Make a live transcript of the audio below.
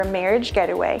Marriage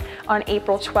Getaway on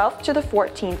April 12th to the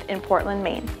 14th in Portland,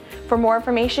 Maine. For more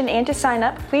information and to sign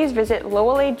up, please visit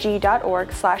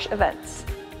lowelag.org/events.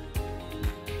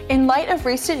 In light of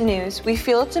recent news, we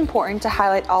feel it's important to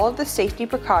highlight all of the safety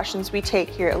precautions we take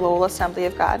here at Lowell Assembly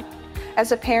of God.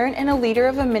 As a parent and a leader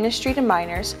of a ministry to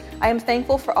minors, I am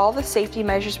thankful for all the safety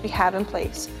measures we have in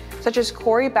place, such as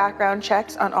CORI background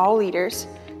checks on all leaders,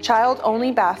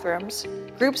 child-only bathrooms,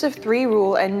 groups of 3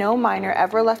 rule and no minor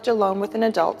ever left alone with an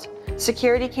adult,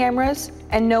 security cameras,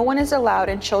 and no one is allowed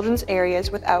in children's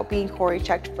areas without being CORI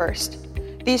checked first.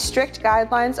 These strict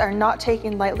guidelines are not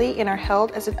taken lightly and are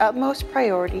held as an utmost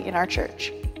priority in our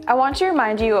church. I want to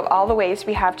remind you of all the ways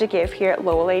we have to give here at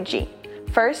Lowell AG.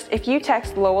 First, if you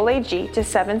text Lowell AG to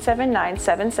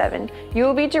 77977, you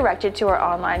will be directed to our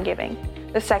online giving.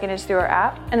 The second is through our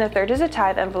app, and the third is a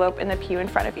tithe envelope in the pew in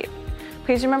front of you.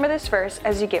 Please remember this verse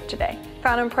as you give today.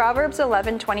 Found in Proverbs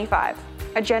 11:25.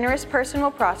 A generous person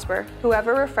will prosper.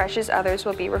 Whoever refreshes others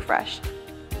will be refreshed.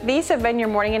 These have been your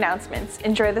morning announcements.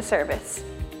 Enjoy the service.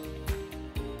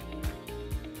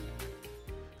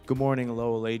 Good morning,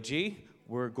 Lowell AG.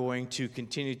 We're going to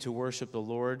continue to worship the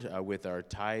Lord with our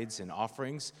tithes and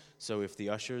offerings. So if the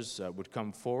ushers would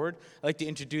come forward. I'd like to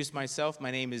introduce myself.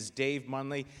 My name is Dave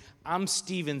Munley. I'm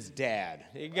Stephen's dad.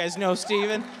 You guys know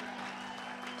Stephen?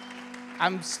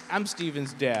 I'm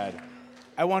Stephen's dad.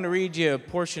 I want to read you a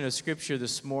portion of Scripture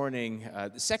this morning.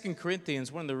 2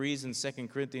 Corinthians, one of the reasons 2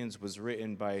 Corinthians was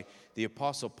written by the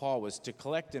Apostle Paul was to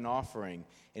collect an offering.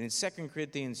 And in 2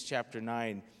 Corinthians chapter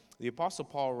 9, the Apostle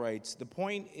Paul writes, "The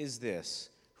point is this,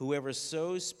 whoever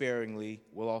sows sparingly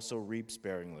will also reap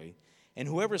sparingly, and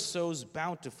whoever sows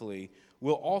bountifully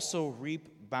will also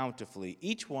reap bountifully.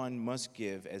 Each one must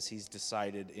give as he's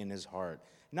decided in his heart,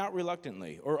 not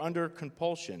reluctantly or under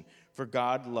compulsion, for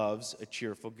God loves a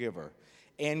cheerful giver.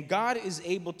 And God is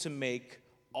able to make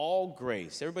all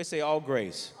grace," everybody say all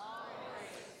grace,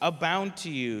 "abound to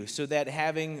you, so that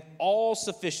having all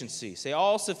sufficiency," say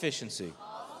all sufficiency,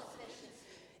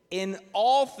 "in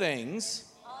all things,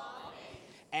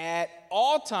 at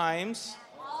all times,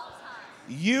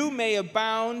 you may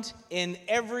abound in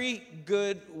every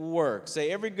good work." Say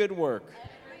every good work.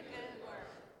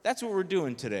 That's what we're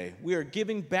doing today. We are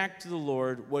giving back to the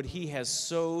Lord what He has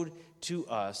sowed to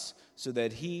us so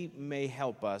that He may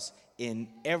help us in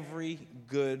every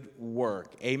good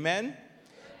work. Amen?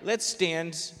 Let's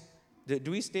stand.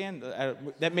 Do we stand?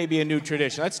 That may be a new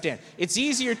tradition. Let's stand. It's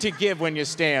easier to give when you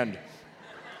stand.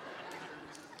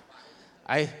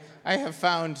 I have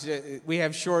found we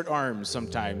have short arms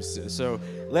sometimes, so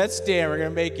let's stand. We're going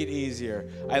to make it easier.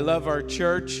 I love our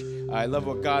church. I love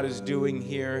what God is doing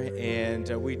here, and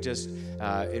we just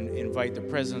invite the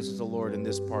presence of the Lord in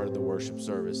this part of the worship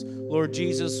service. Lord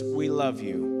Jesus, we love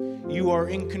you. You are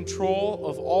in control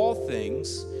of all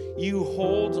things. You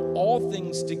hold all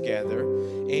things together,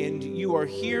 and you are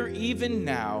here even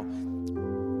now,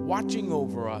 watching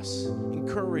over us,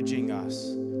 encouraging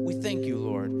us. We thank you,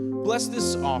 Lord. Bless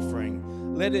this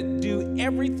offering. Let it do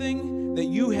everything that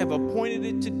you have appointed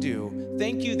it to do.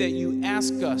 Thank you that you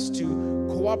ask us to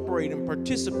cooperate and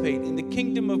participate in the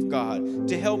kingdom of God,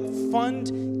 to help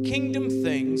fund kingdom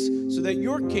things so that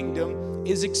your kingdom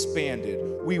is expanded.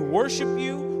 We worship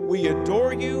you. We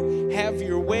adore you. Have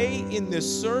your way in this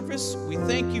service. We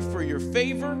thank you for your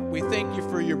favor. We thank you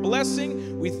for your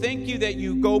blessing. We thank you that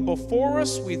you go before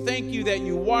us. We thank you that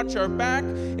you watch our back.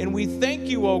 And we thank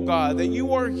you, oh God, that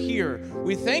you are here.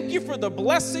 We thank you for the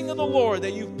blessing of the Lord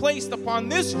that you've placed upon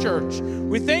this church.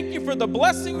 We thank you for the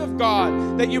blessing of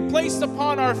God that you placed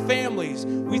upon our families.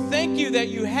 We thank you that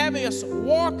you have us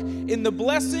walk in the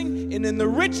blessing and in the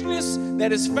richness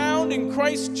that is found in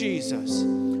Christ Jesus.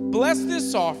 Bless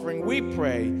this offering, we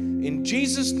pray, in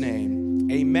Jesus' name.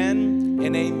 Amen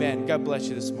and amen. God bless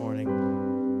you this morning.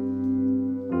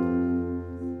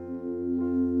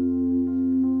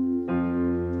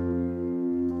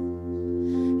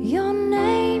 Your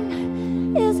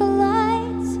name is a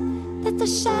light that the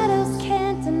shadows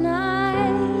can't deny.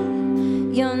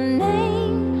 Your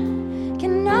name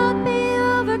cannot be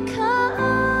overcome.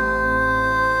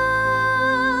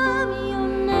 Your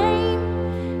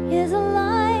name is a light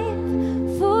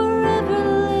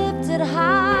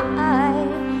high.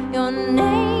 Your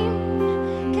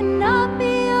name cannot be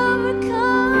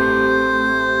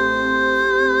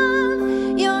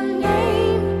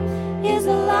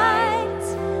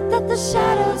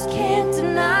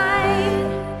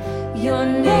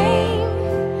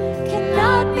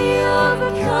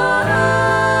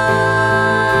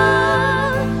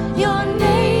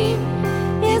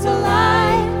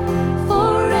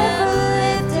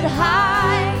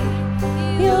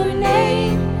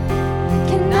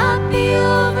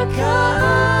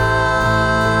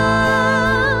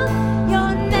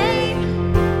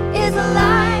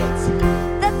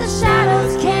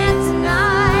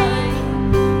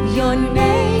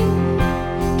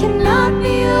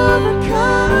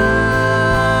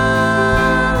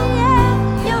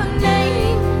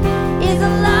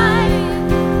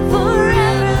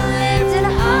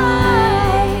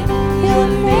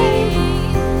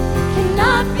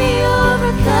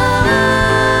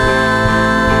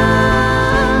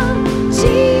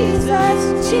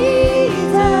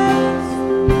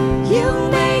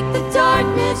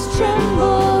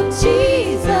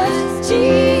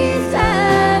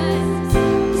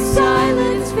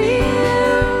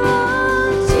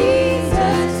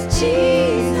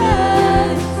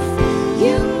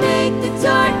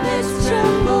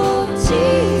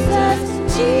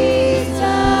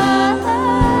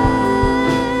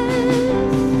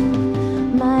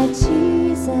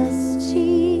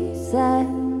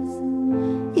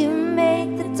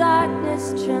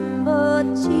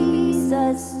Oh,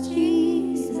 Jesus,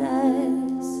 Jesus,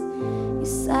 you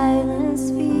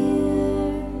silence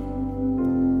fear.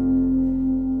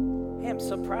 Hey, I'm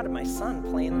so proud of my son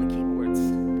playing the keyboards.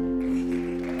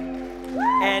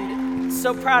 And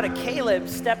so proud of Caleb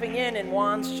stepping in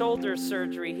Juan's shoulder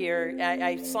surgery here.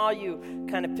 I saw you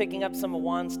kind of picking up some of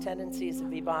Juan's tendencies of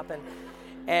bebopping.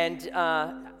 And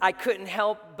I couldn't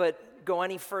help but go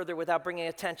any further without bringing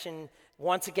attention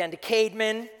once again to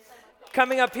Cademan,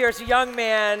 coming up here as a young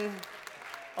man,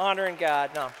 honoring God.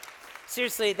 No,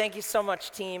 seriously, thank you so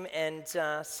much, team, and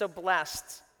so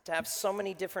blessed to have so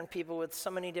many different people with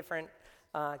so many different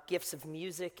gifts of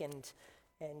music, and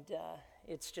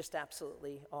it's just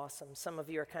absolutely awesome. Some of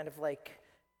you are kind of like,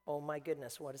 oh my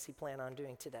goodness, what does he plan on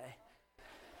doing today?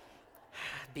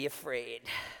 Be afraid.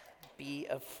 Be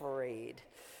afraid.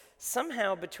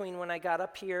 Somehow between when I got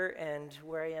up here and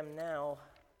where I am now,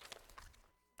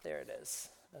 there it is.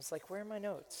 I was like, where are my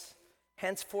notes?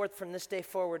 Henceforth, from this day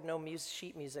forward, no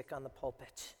sheet music on the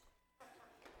pulpit.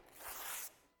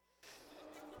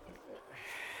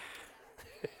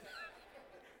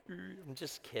 I'm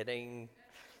just kidding.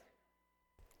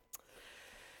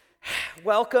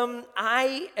 Welcome.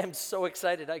 I am so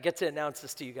excited I get to announce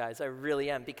this to you guys. I really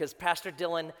am, because Pastor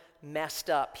Dylan messed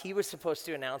up. He was supposed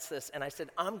to announce this, and I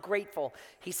said, I'm grateful.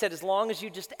 He said, as long as you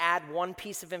just add one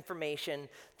piece of information,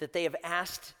 that they have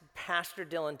asked Pastor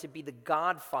Dylan to be the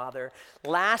godfather.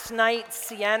 Last night,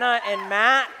 Sienna and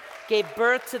Matt gave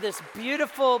birth to this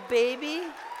beautiful baby,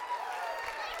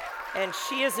 and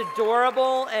she is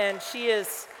adorable, and she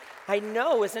is, I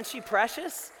know, isn't she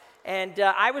precious? And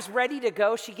I was ready to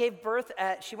go. She gave birth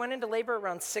she went into labor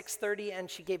around 6:30, and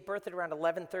she gave birth at around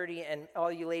 11:30, and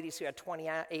all you ladies who had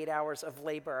 28 hours of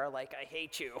labor are like, I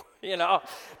hate you, you know?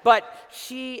 But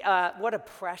she, what a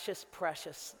precious,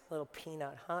 precious little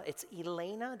peanut, huh? It's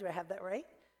Elena, do I have that right?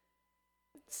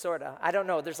 Sorta, I don't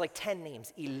know, there's like 10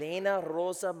 names. Elena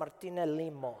Rosa Martina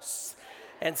Limos.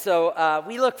 And so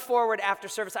we look forward after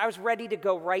service. I was ready to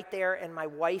go right there, and my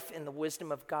wife, in the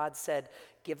wisdom of God, said,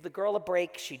 give the girl a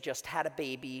break. She just had a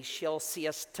baby. She'll see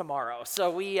us tomorrow.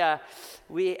 So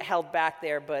we held back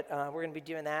there, but we're going to be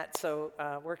doing that. So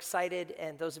we're excited,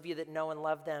 and those of you that know and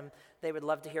love them, they would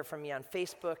love to hear from you on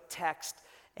Facebook, text,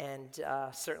 and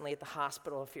certainly at the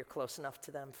hospital if you're close enough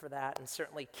to them for that. And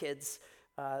certainly kids,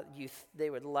 youth, they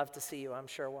would love to see you, I'm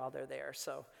sure, while they're there.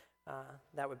 So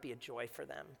that would be a joy for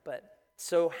them. But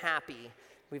so happy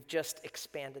we've just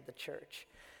expanded the church.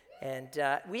 And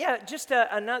we have just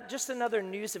another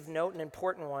news of note, an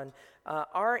important one.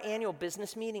 Our annual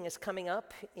business meeting is coming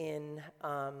up in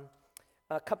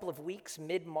a couple of weeks,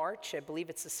 mid-March. I believe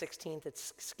it's the 16th.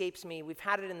 It escapes me. We've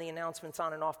had it in the announcements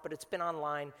on and off, but it's been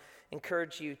online.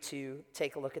 Encourage you to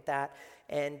take a look at that.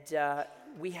 And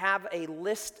we have a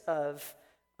list of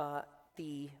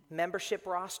the membership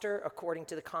roster according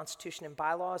to the Constitution and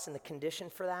bylaws and the condition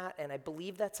for that, and I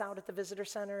believe that's out at the Visitor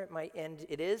Center.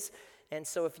 It is. And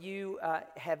so if you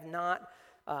have not,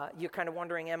 you're kind of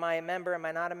wondering, am I a member, am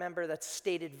I not a member? That's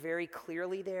stated very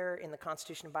clearly there in the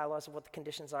Constitution and bylaws of what the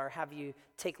conditions are. Have you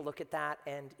take a look at that.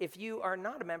 And if you are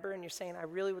not a member and you're saying, I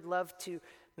really would love to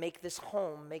make this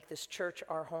home, make this church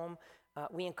our home,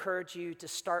 we encourage you to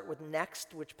start with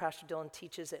Next, which Pastor Dylan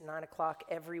teaches at 9 o'clock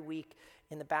every week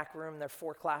in the back room. There are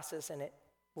 4 classes, and it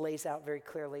lays out very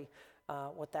clearly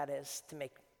what that is to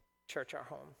make church our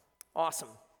home. Awesome.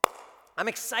 I'm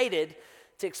excited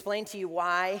to explain to you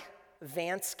why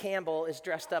Vance Campbell is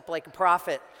dressed up like a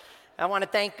prophet. I want to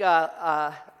thank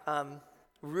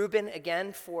Ruben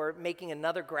again for making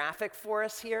another graphic for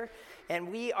us here.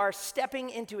 And we are stepping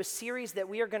into a series that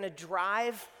we are going to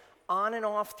drive on and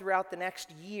off throughout the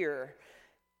next year,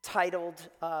 titled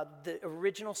The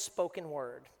Original Spoken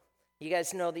Word. You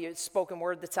guys know the spoken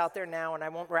word that's out there now, and I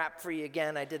won't rap for you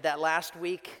again. I did that last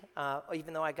week,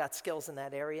 even though I got skills in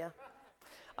that area.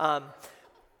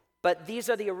 But these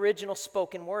are the original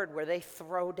spoken word, where they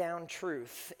throw down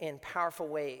truth in powerful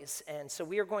ways. And so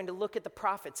we are going to look at the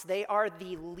prophets. They are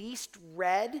the least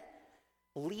read,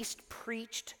 least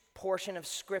preached portion of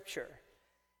Scripture.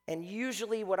 And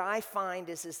usually what I find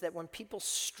is that when people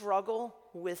struggle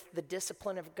with the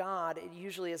discipline of God, it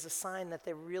usually is a sign that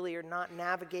they really are not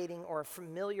navigating or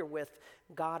familiar with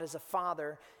God as a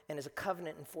father and as a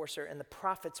covenant enforcer. And the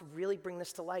prophets really bring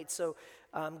this to light. So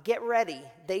get ready.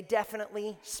 They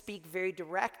definitely speak very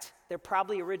direct. They're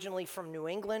probably originally from New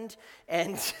England,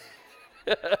 and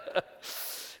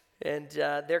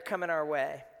they're coming our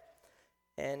way.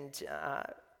 And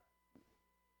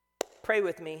pray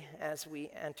with me as we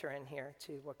enter in here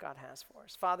to what God has for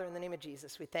us. Father, in the name of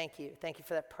Jesus, we thank you. Thank you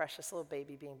for that precious little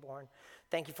baby being born.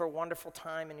 Thank you for a wonderful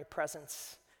time in your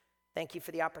presence. Thank you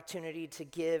for the opportunity to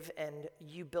give and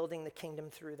you building the kingdom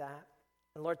through that.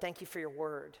 And Lord, thank you for your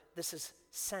word. This is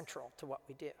central to what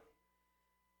we do.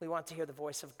 We want to hear the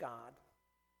voice of God.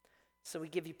 So we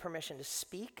give you permission to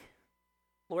speak.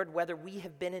 Lord, whether we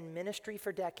have been in ministry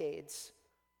for decades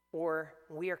or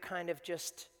we are kind of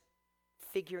just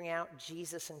figuring out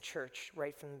Jesus and church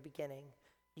right from the beginning,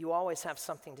 you always have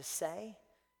something to say.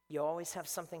 You always have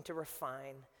something to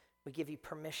refine. We give you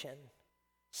permission.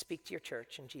 Speak to your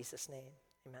church in Jesus' name.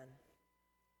 Amen.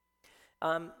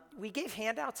 We gave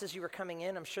handouts as you were coming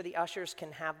in. I'm sure the ushers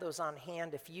can have those on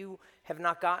hand. If you have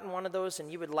not gotten one of those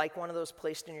and you would like one of those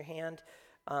placed in your hand,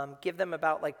 give them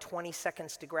about like 20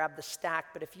 seconds to grab the stack.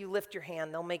 But if you lift your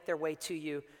hand, they'll make their way to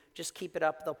you. Just keep it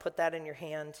up. They'll put that in your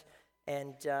hand,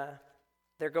 and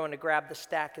they're going to grab the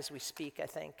stack as we speak, I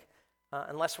think.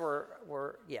 Unless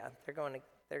they're going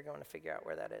to figure out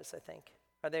where that is, I think.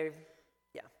 Are they?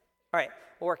 Yeah. All right,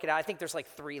 we'll work it out. I think there's like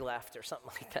 3 left or something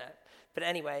like that. But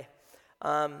anyway,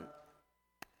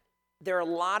 there are a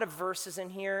lot of verses in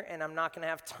here, and I'm not going to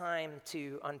have time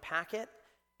to unpack it.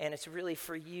 And it's really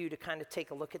for you to kind of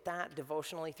take a look at that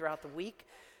devotionally throughout the week,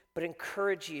 but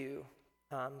encourage you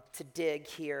to dig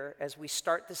here as we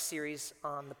start this series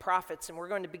on the prophets. And we're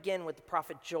going to begin with the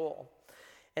prophet Joel.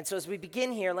 And so as we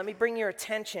begin here, let me bring your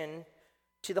attention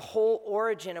to the whole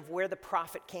origin of where the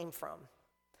prophet came from.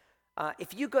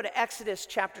 If you go to Exodus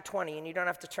chapter 20, and you don't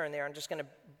have to turn there, I'm just going to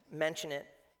mention it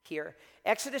here.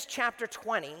 Exodus chapter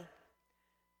 20,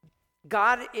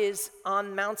 God is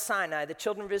on Mount Sinai. The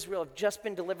children of Israel have just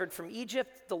been delivered from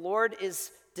Egypt. The Lord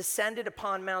is descended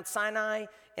upon Mount Sinai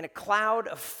in a cloud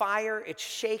of fire. It's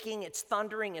shaking, it's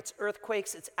thundering, it's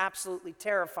earthquakes. It's absolutely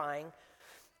terrifying.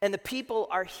 And the people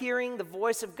are hearing the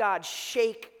voice of God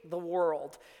shake the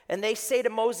world. And they say to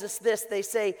Moses this, they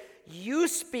say, "You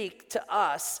speak to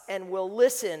us and we'll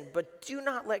listen, but do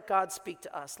not let God speak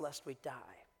to us lest we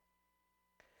die."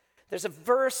 There's a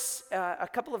verse, a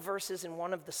couple of verses in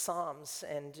one of the Psalms,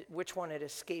 and which one it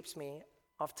escapes me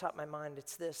off the top of my mind.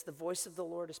 It's this: "The voice of the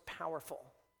Lord is powerful.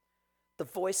 The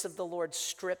voice of the Lord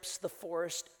strips the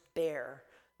forest bare.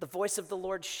 The voice of the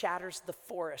Lord shatters the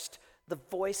forest. The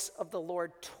voice of the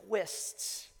Lord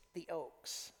twists the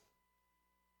oaks."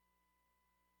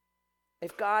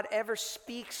 If God ever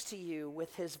speaks to you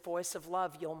with his voice of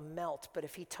love, you'll melt. But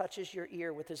if he touches your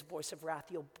ear with his voice of wrath,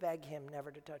 you'll beg him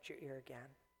never to touch your ear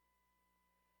again.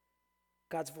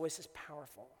 God's voice is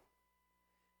powerful.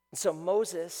 And so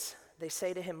Moses, they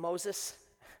say to him, "Moses,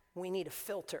 we need a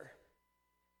filter.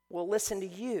 We'll listen to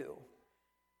you,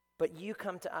 but you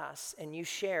come to us and you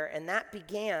share." And that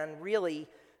began really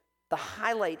the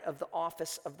highlight of the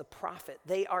office of the prophet.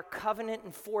 They are covenant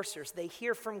enforcers. They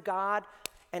hear from God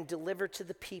and deliver to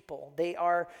the people. They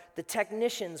are the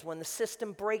technicians when the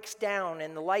system breaks down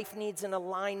and the life needs an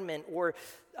alignment, or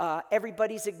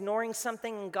everybody's ignoring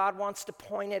something and God wants to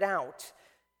point it out.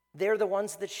 They're the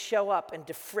ones that show up and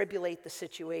defibrillate the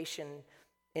situation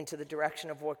into the direction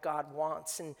of what God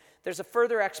wants. And there's a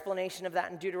further explanation of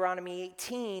that in Deuteronomy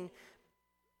 18,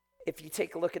 if you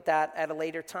take a look at that at a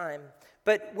later time.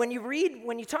 But when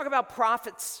you talk about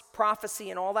prophets, prophecy,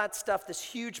 and all that stuff, this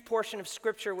huge portion of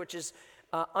Scripture which is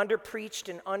underpreached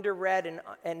and underread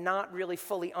and not really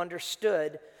fully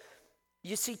understood,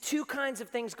 you see 2 kinds of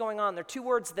things going on. There are 2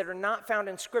 words that are not found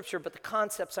in Scripture, but the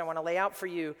concepts I want to lay out for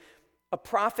you. A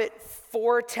prophet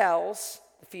foretells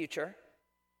the future,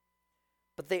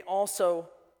 but they also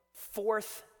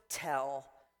foretell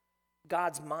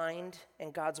God's mind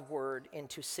and God's word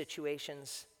into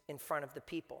situations in front of the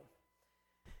people.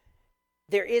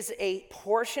 There is a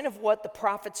portion of what the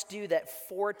prophets do that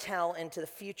foretell into the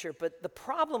future, but the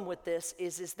problem with this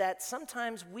is that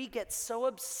sometimes we get so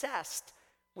obsessed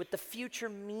with the future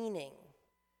meaning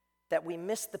that we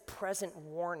miss the present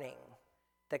warning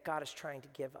that God is trying to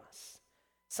give us.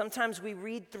 Sometimes we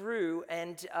read through,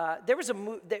 and there was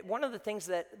one of the things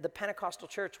that the Pentecostal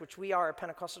church, which we are a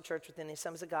Pentecostal church within the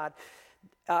Assemblies of God,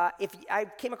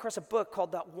 I came across a book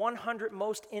called The 100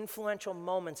 Most Influential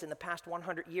Moments in the Past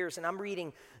 100 Years, and I'm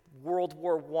reading World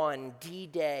War I,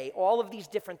 D-Day, all of these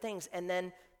different things, and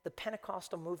then the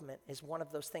Pentecostal movement is one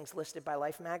of those things listed by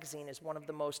Life magazine as one of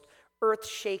the most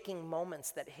earth-shaking moments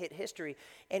that hit history.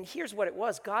 And here's what it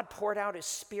was. God poured out his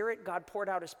Spirit. God poured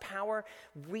out his power.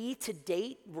 We, to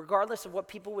date, regardless of what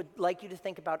people would like you to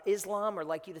think about Islam or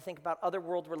like you to think about other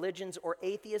world religions or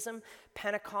atheism,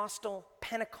 Pentecostal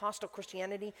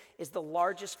Christianity is the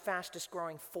largest, fastest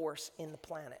growing force in the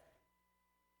planet.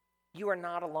 You are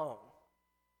not alone.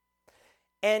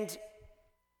 And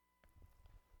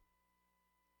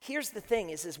here's the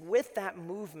thing is with that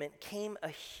movement came a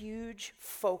huge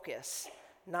focus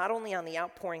not only on the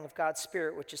outpouring of God's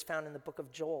Spirit, which is found in the book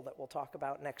of Joel that we'll talk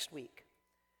about next week,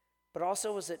 but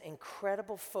also was an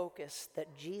incredible focus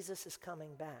that Jesus is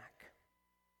coming back.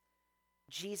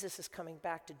 Jesus is coming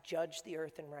back to judge the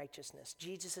earth in righteousness.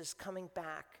 Jesus is coming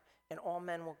back, and all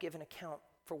men will give an account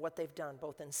for what they've done,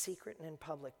 both in secret and in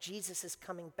public. Jesus is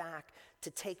coming back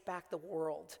to take back the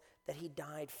world that he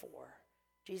died for.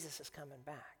 Jesus is coming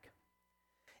back.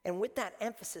 And with that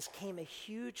emphasis came a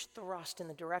huge thrust in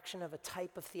the direction of a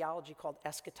type of theology called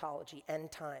eschatology,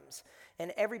 end times.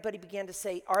 And everybody began to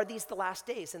say, are these the last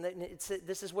days? And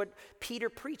this is what Peter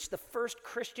preached. The first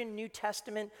Christian New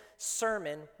Testament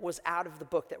sermon was out of the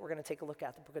book that we're going to take a look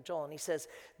at, the book of Joel. And he says,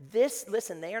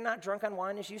 listen, they are not drunk on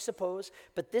wine as you suppose,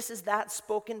 but this is that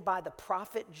spoken by the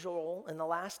prophet Joel. In the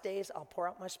last days, I'll pour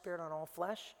out my Spirit on all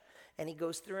flesh. And he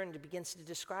goes through and begins to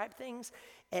describe things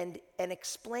and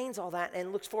explains all that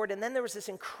and looks forward. And then there was this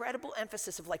incredible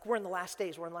emphasis of like, we're in the last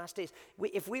days, we're in the last days.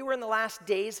 If we were in the last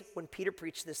days when Peter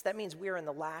preached this, that means we are in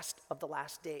the last of the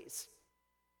last days.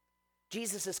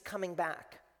 Jesus is coming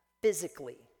back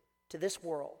physically to this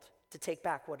world to take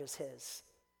back what is his,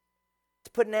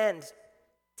 to put an end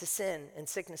to sin and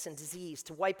sickness and disease,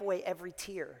 to wipe away every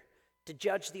tear, to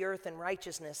judge the earth in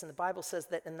righteousness. And the Bible says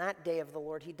that in that day of the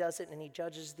Lord, he does it and he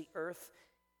judges the earth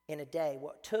in a day.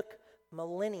 What took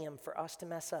millennium for us to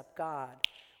mess up, God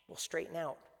will straighten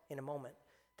out in a moment.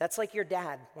 That's like your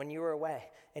dad when you were away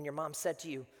and your mom said to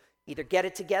you, either get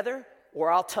it together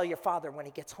or I'll tell your father when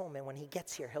he gets home, and when he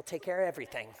gets here, he'll take care of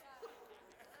everything.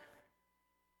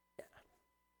 Yeah.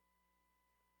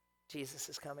 Jesus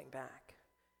is coming back.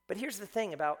 But here's the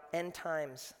thing about end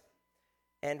times.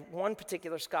 And one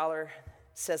particular scholar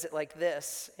says it like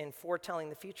this in Foretelling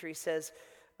the Future. He says,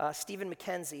 Stephen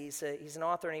McKenzie, he's an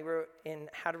author, and he wrote in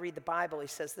How to Read the Bible, he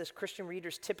says this: Christian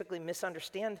readers typically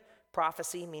misunderstand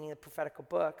prophecy, meaning the prophetical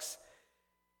books,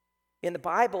 in the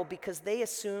Bible because they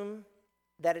assume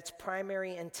that its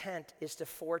primary intent is to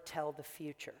foretell the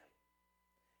future.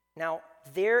 Now,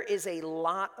 there is a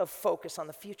lot of focus on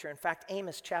the future. In fact,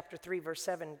 Amos chapter 3, verse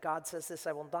 7, God says this: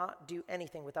 I will not do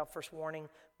anything without first warning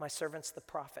my servants, the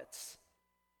prophets.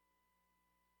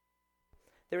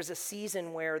 There was a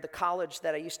season where the college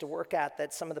that I used to work at,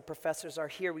 that some of the professors are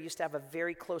here, we used to have a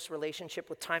very close relationship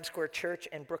with Times Square Church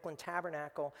and Brooklyn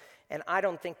Tabernacle, and I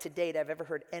don't think to date I've ever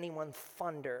heard anyone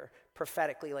thunder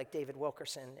prophetically like David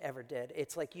Wilkerson ever did.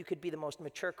 It's like you could be the most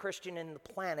mature Christian in the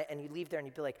planet, and you leave there and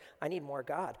you'd be like, I need more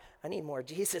God. I need more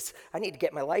Jesus. I need to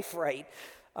get my life right.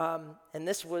 And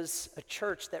this was a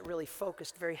church that really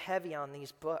focused very heavy on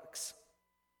these books.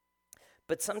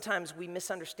 But sometimes we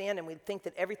misunderstand and we think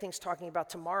that everything's talking about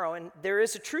tomorrow, and there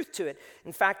is a truth to it.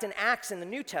 In fact, in Acts in the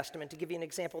New Testament, to give you an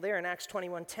example there, in Acts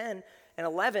 21:10 and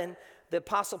 11, the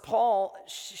Apostle Paul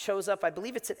shows up, I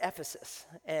believe it's at Ephesus,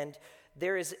 and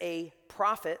there is a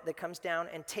prophet that comes down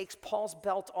and takes Paul's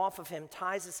belt off of him,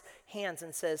 ties his hands,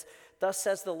 and says, thus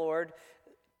says the Lord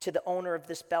to the owner of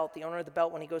this belt. The owner of the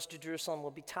belt, when he goes to Jerusalem,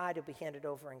 will be tied, he'll be handed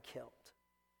over and killed.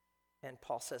 And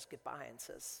Paul says goodbye and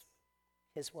says,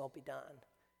 his will be done.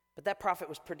 But that prophet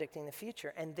was predicting the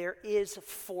future, and there is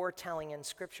foretelling in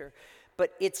Scripture.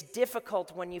 But it's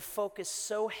difficult when you focus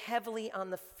so heavily on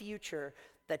the future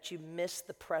that you miss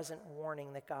the present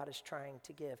warning that God is trying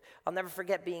to give. I'll never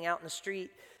forget being out in the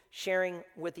street, sharing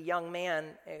with a young man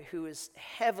who is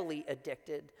heavily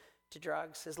addicted to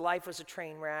drugs. His life was a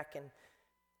train wreck, and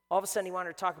all of a sudden he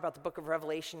wanted to talk about the book of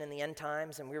Revelation and the end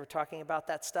times, and we were talking about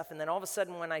that stuff. And then all of a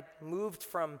sudden when I moved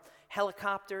from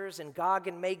helicopters and Gog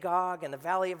and Magog and the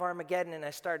Valley of Armageddon, and I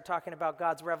started talking about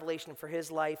God's revelation for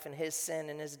his life and his sin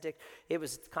and his addiction,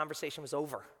 the conversation was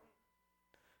over.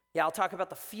 Yeah, I'll talk about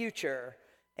the future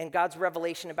and God's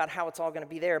revelation about how it's all going to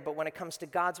be there, but when it comes to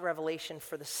God's revelation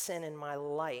for the sin in my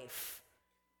life,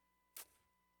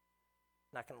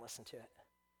 I'm not going to listen to it.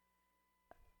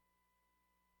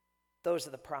 Those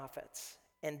are the prophets.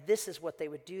 And this is what they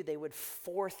would do. They would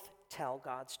foretell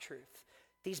God's truth.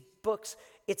 These books,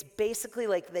 it's basically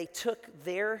like they took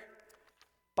their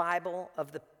Bible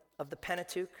of the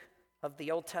Pentateuch, of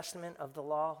the Old Testament, of the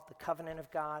law, the covenant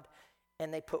of God,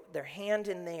 and they put their hand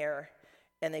in there,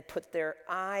 and they put their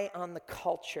eye on the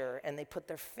culture, and they put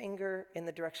their finger in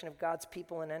the direction of God's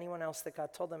people and anyone else that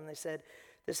God told them. And they said,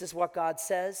 this is what God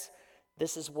says.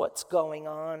 This is what's going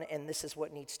on, and this is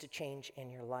what needs to change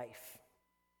in your life.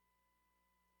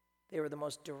 They were the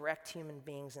most direct human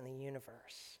beings in the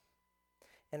universe.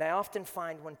 And I often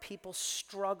find when people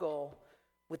struggle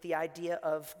with the idea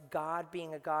of God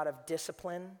being a God of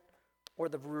discipline or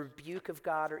the rebuke of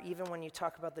God, or even when you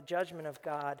talk about the judgment of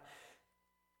God,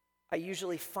 I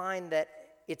usually find that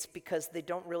it's because they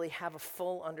don't really have a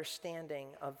full understanding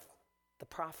of the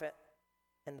prophet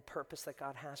and the purpose that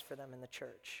God has for them in the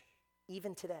church,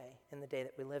 even today, in the day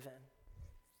that we live in.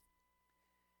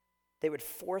 They would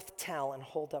foretell and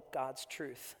hold up God's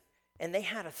truth. And they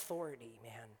had authority,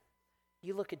 man.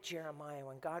 You look at Jeremiah,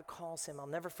 when God calls him, I'll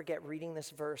never forget reading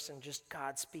this verse and just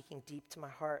God speaking deep to my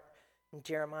heart. In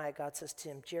Jeremiah, God says to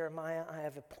him, Jeremiah, I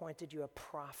have appointed you a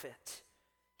prophet.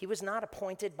 He was not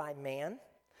appointed by man.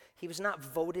 He was not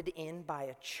voted in by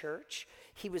a church.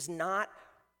 He was not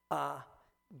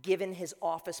given his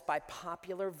office by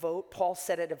popular vote. Paul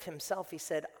said it of himself. He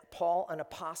said, Paul, an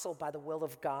apostle by the will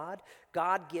of God.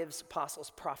 God gives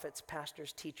apostles, prophets,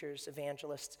 pastors, teachers,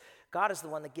 evangelists. God is the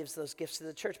one that gives those gifts to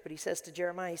the church. But he says to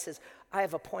Jeremiah, he says, I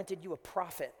have appointed you a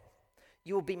prophet.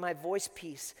 You will be my voice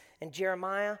piece. And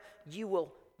Jeremiah, you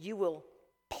will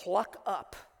pluck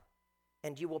up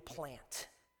and you will plant.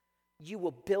 You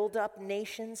will build up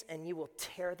nations and you will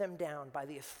tear them down by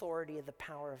the authority of the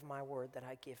power of my word that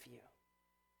I give you.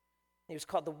 He was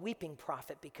called the weeping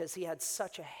prophet because he had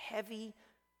such a heavy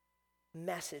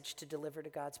message to deliver to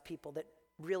God's people that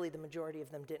really the majority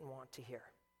of them didn't want to hear.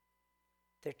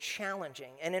 They're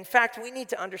challenging. And in fact, we need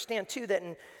to understand too that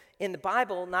in the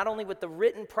Bible, not only with the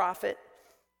written prophet,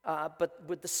 but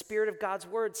with the spirit of God's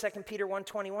word, 2 Peter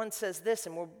 1:21 says this,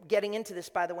 and we're getting into this,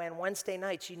 by the way, on Wednesday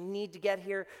nights. You need to get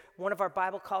here. One of our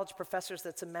Bible college professors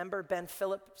that's a member, Ben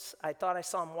Phillips, I thought I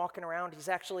saw him walking around.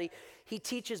 He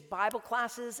teaches Bible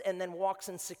classes and then walks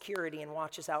in security and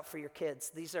watches out for your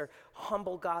kids. These are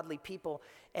humble, godly people.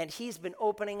 And he's been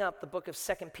opening up the book of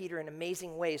 2 Peter in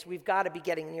amazing ways. We've got to be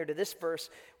getting near to this verse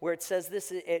where it says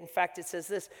this. In fact, it says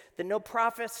this, that no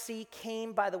prophecy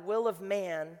came by the will of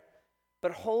man,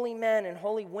 but holy men and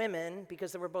holy women,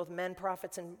 because there were both men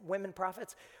prophets and women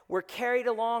prophets, were carried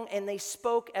along and they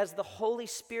spoke as the Holy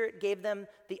Spirit gave them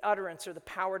the utterance or the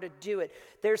power to do it.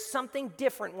 There's something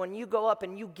different when you go up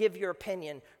and you give your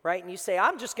opinion, right? And you say,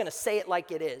 I'm just going to say it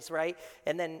like it is, right?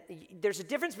 And then there's a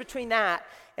difference between that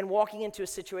and walking into a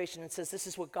situation and says, this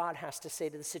is what God has to say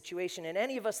to the situation. And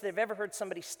any of us that have ever heard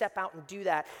somebody step out and do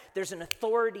that, there's an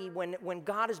authority. When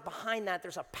God is behind that,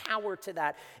 there's a power to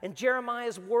that. And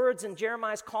Jeremiah's words and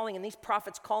Jeremiah's calling and these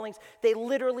prophets' callings, they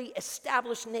literally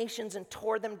established nations and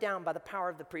tore them down by the power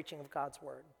of the preaching of God's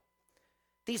word.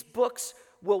 These books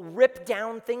will rip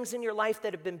down things in your life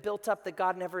that have been built up that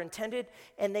God never intended,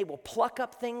 and they will pluck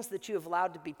up things that you have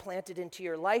allowed to be planted into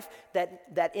your life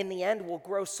that in the end will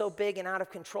grow so big and out of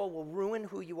control, will ruin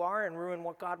who you are and ruin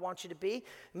what God wants you to be.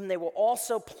 And they will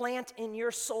also plant in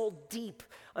your soul deep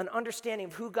an understanding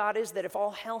of who God is, that if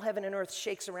all hell, heaven, and earth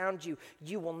shakes around you,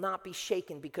 you will not be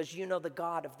shaken because you know the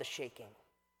God of the shaking.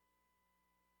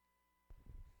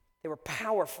 They were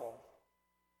powerful.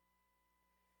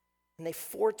 And they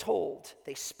foretold,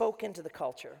 they spoke into the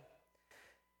culture.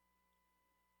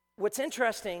 What's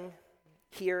interesting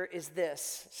here is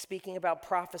this, speaking about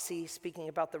prophecy, speaking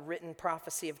about the written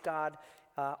prophecy of God,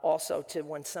 also to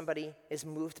when somebody is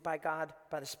moved by God,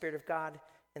 by the Spirit of God,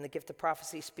 in the gift of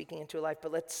prophecy, speaking into a life.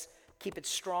 But let's keep it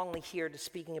strongly here to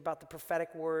speaking about the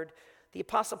prophetic word. The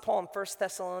Apostle Paul in 1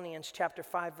 Thessalonians chapter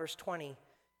 5, verse 20,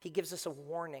 he gives us a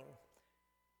warning.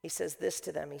 He says this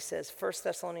to them. He says, 1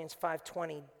 Thessalonians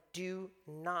 5:20, do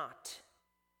not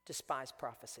despise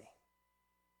prophecy.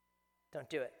 Don't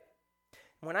do it.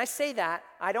 When I say that,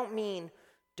 I don't mean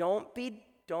don't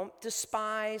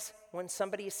despise when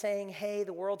somebody is saying, hey,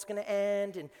 the world's going to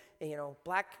end and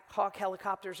Black Hawk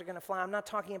helicopters are going to fly. I'm not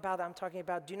talking about that. I'm talking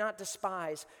about do not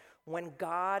despise when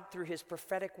God, through his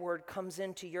prophetic word, comes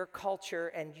into your culture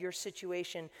and your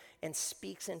situation and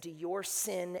speaks into your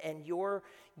sin and your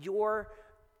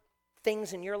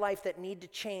things in your life that need to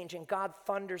change, and God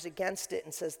thunders against it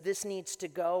and says, this needs to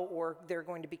go or there are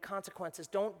going to be consequences.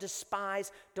 Don't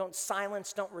despise, don't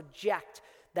silence, don't reject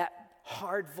that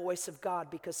hard voice of God,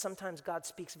 because sometimes God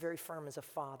speaks very firm as a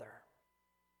father.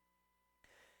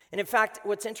 And in fact,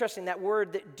 what's interesting, that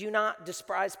word, that do not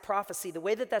despise prophecy, the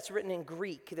way that that's written in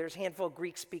Greek, there's a handful of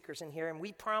Greek speakers in here, and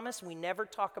we promise we never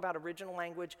talk about original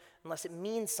language unless it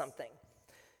means something.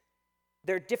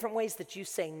 There are different ways that you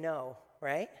say no,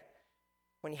 right?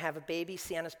 When you have a baby,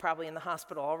 Sienna's probably in the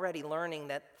hospital already learning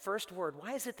that first word.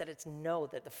 Why is it that it's no,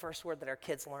 that the first word that our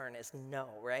kids learn is no,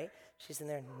 right? She's in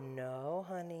there, no,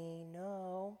 honey,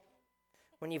 no.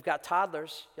 When you've got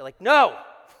toddlers, you're like, no,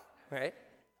 right?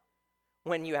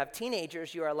 When you have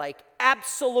teenagers, you are like,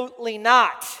 absolutely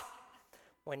not.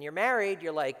 When you're married,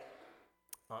 you're like,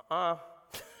 There are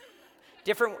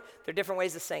different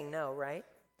ways of saying no, right?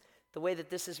 The way that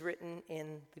this is written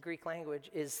in the Greek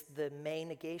language is the me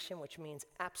negation, which means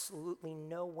absolutely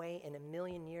no way in a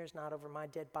million years, not over my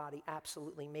dead body,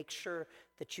 absolutely. Make sure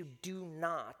that you do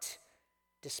not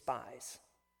despise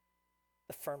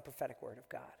the firm prophetic word of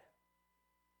God.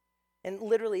 And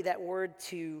literally that word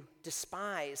to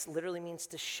despise literally means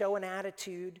to show an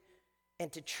attitude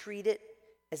and to treat it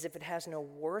as if it has no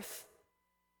worth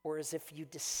or as if you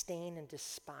disdain and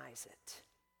despise it.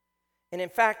 And in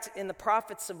fact, in the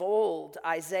prophets of old,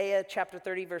 Isaiah chapter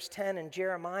 30 verse 10 and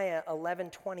Jeremiah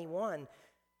 11:21,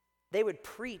 they would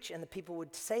preach and the people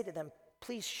would say to them,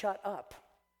 please shut up.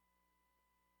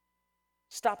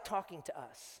 Stop talking to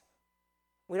us.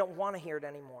 We don't want to hear it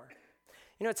anymore.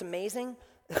 You know, it's amazing.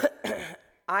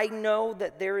 I know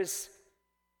that there is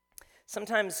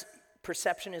sometimes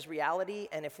perception is reality,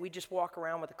 and if we just walk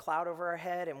around with a cloud over our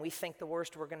head and we think the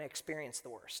worst, we're going to experience the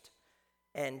worst.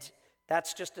 And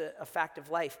that's just a fact of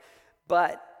life.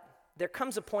 But there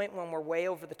comes a point when we're way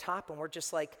over the top and we're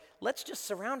just like, let's just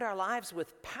surround our lives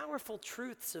with powerful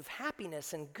truths of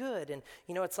happiness and good. And,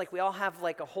 you know, it's like we all have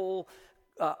like a whole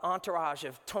entourage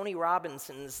of Tony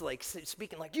Robinsons like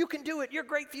speaking like, you can do it, your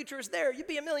great future is there, you'd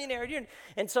be a millionaire.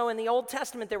 And so in the Old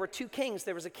Testament, there were two kings.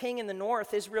 There was a king in the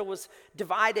north. Israel was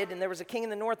divided, and there was a king in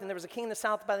the north, and there was a king in the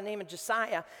south by the name of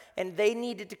Josiah, and they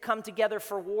needed to come together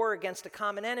for war against a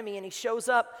common enemy, and he shows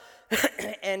up,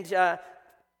 and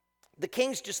the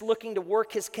king's just looking to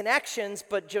work his connections,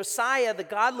 but Josiah, the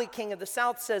godly king of the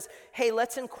south, says, hey,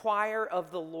 let's inquire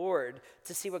of the Lord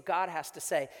to see what God has to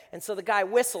say. And so the guy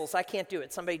whistles. I can't do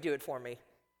it. Somebody do it for me.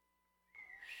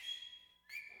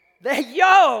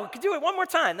 Yo, do it one more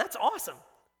time. That's awesome.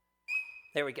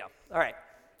 There we go. All right.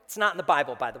 It's not in the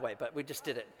Bible, by the way, but we just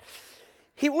did it.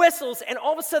 He whistles, and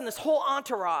all of a sudden, this whole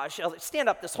entourage, stand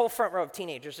up, this whole front row of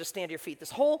teenagers, just stand to your feet.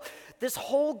 This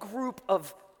whole group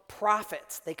of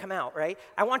prophets, they come out, right?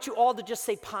 I want you all to just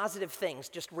say positive things,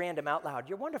 just random out loud.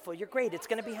 You're wonderful, you're great, it's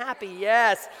gonna be happy,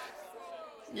 yes.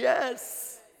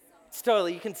 Yes. It's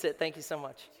totally, you can sit, thank you so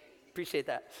much. Appreciate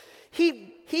that.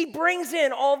 He brings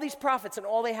in all these prophets, and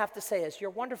all they have to say is, you're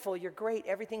wonderful, you're great,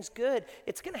 everything's good,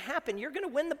 it's gonna happen, you're gonna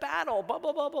win the battle, blah,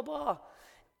 blah, blah, blah, blah.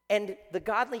 And the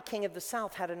godly king of the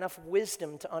south had enough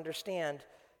wisdom to understand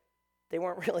they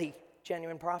weren't really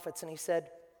genuine prophets, and he said,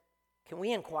 can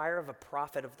we inquire of a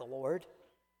prophet of the Lord?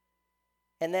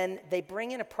 And then they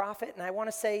bring in a prophet, and I want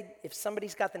to say, if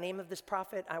somebody's got the name of this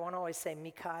prophet, I want to always say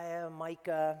Micaiah,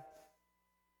 Micah,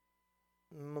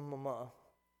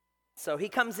 So he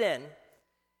comes in,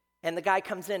 and the guy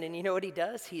comes in, and you know what he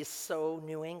does? He is so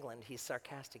New England. He's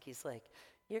sarcastic. He's like,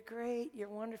 you're great, you're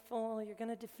wonderful, you're going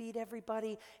to defeat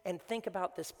everybody. And think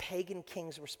about this pagan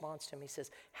king's response to him. He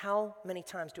says, how many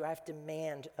times do I have to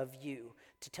demand of you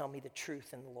to tell me the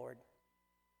truth in the Lord?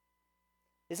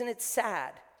 Isn't it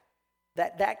sad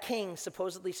that that king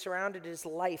supposedly surrounded his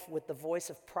life with the voice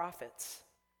of prophets,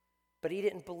 but he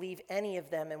didn't believe any of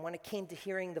them, and when it came to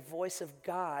hearing the voice of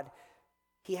God,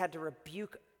 he had to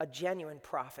rebuke a genuine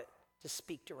prophet to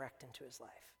speak direct into his life.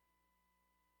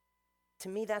 To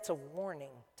me, that's a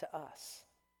warning to us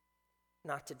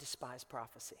not to despise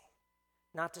prophecy,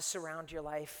 not to surround your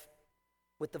life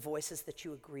with the voices that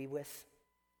you agree with,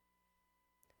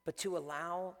 but to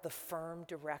allow the firm,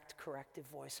 direct, corrective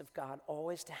voice of God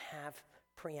always to have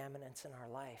preeminence in our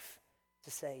life,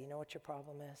 to say, you know what your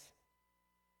problem is?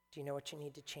 Do you know what you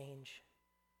need to change?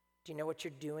 Do you know what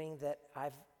you're doing that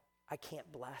I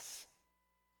can't bless?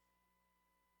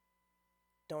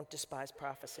 Don't despise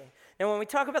prophecy. Now, when we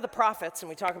talk about the prophets and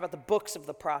we talk about the books of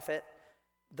the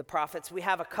prophets, we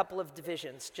have a couple of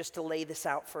divisions just to lay this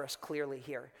out for us clearly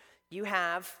here. You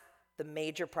have the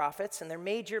major prophets, and they're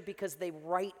major because they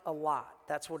write a lot.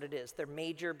 That's what it is. They're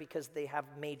major because they have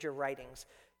major writings.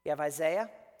 You have Isaiah,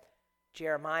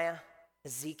 Jeremiah,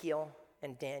 Ezekiel,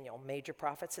 and Daniel, major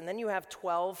prophets. And then you have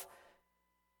 12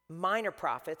 minor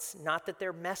prophets, not that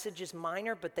their message is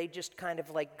minor, but they just kind of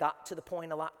like got to the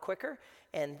point a lot quicker.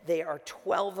 And there are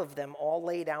 12 of them all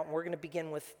laid out. And we're going to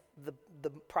begin with the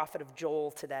prophet of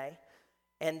Joel today.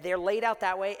 And they're laid out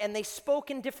that way, and they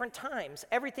spoke in different times.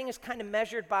 Everything is kind of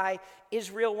measured by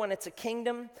Israel when it's a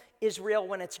kingdom, Israel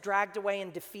when it's dragged away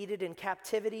and defeated in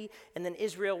captivity, and then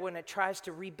Israel when it tries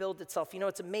to rebuild itself. You know,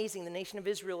 it's amazing. The nation of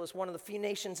Israel is one of the few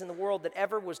nations in the world that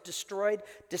ever was destroyed,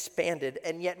 disbanded,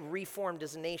 and yet reformed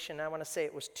as a nation. I want to say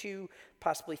it was 2,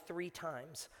 possibly 3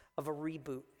 times of a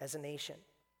reboot as a nation.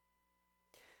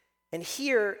 And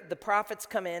here, the prophets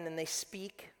come in and they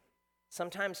speak,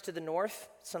 sometimes to the north,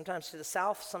 sometimes to the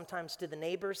south, sometimes to the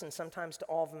neighbors, and sometimes to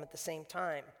all of them at the same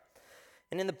time.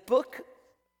 And in the book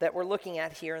that we're looking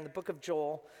at here, in the book of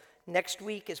Joel, next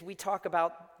week as we talk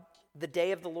about the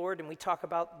day of the Lord and we talk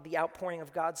about the outpouring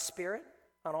of God's Spirit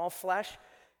on all flesh,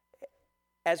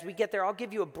 as we get there, I'll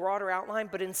give you a broader outline,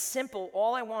 but in simple,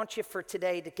 all I want you for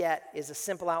today to get is a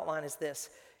simple outline is this,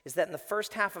 is that in the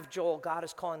first half of Joel, God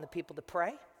is calling the people to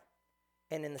pray,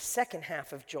 and in the second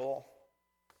half of Joel,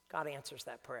 God answers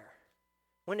that prayer.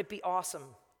 Wouldn't it be awesome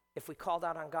if we called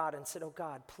out on God and said, oh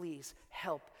God, please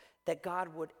help, that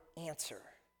God would answer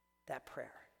that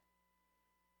prayer?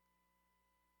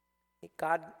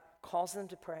 God calls them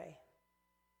to pray,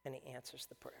 and he answers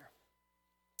the prayer.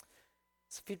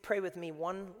 So if you'd pray with me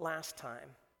one last time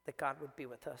that God would be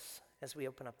with us as we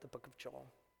open up the book of Joel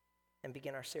and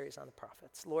begin our series on the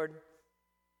prophets. Lord,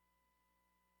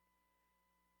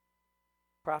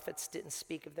 prophets didn't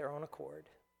speak of their own accord,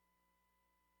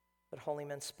 but holy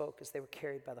men spoke as they were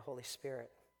carried by the Holy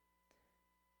Spirit.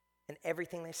 And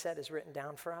everything they said is written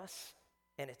down for us,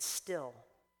 and it still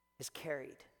is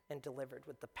carried and delivered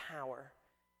with the power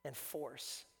and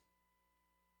force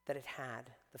that it had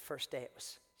the first day it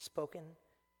was spoken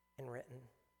and written.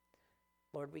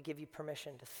 Lord, we give you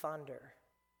permission to thunder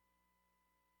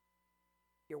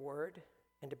your word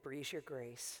and to breeze your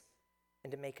grace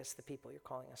and to make us the people you're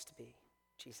calling us to be.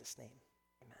 In Jesus' name,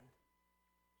 amen.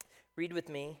 Read with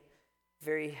me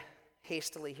very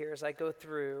hastily here as I go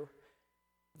through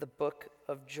the book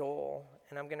of Joel,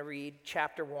 and I'm going to read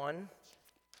chapter 1,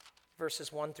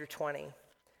 verses 1 through 20.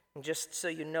 And just so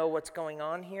you know what's going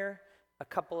on here, a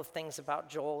couple of things about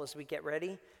Joel as we get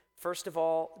ready. First of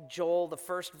all, Joel, the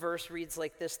first verse reads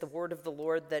like this: the word of the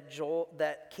Lord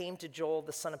that came to Joel,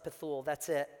 the son of Pethuel. That's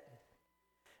it.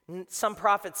 Some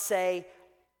prophets say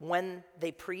when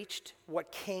they preached,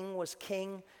 what king was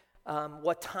king,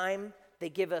 what time. They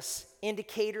give us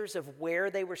indicators of where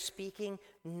they were speaking.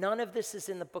 None of this is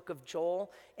in the book of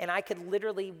Joel, and I could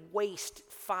literally waste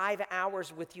 5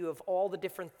 hours with you of all the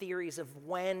different theories of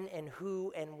when and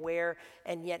who and where,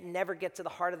 and yet never get to the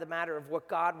heart of the matter of what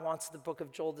God wants the book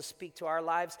of Joel to speak to our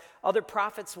lives. Other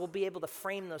prophets will be able to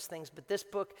frame those things, but this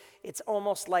book, it's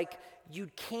almost like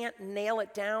you can't nail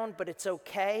it down, but it's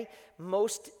okay.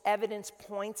 Most evidence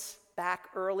points back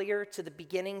earlier to the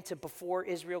beginning, to before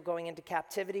Israel going into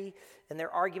captivity, and there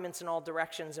are arguments in all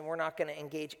directions, and we're not going to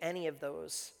engage any of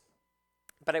those.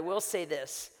 But I will say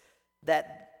this,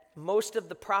 that most of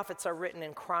the prophets are written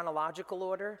in chronological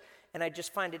order, and I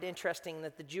just find it interesting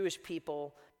that the Jewish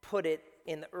people put it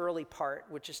in the early part,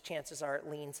 which is chances are it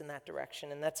leans in that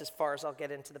direction, and that's as far as I'll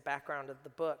get into the background of the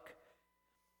book.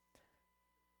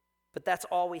 But that's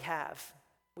all we have.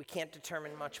 We can't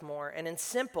determine much more. And in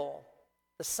simple,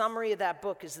 the summary of that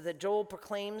book is that Joel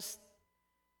proclaims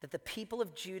that the people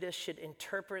of Judah should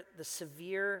interpret the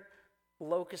severe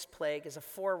locust plague as a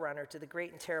forerunner to the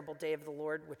great and terrible day of the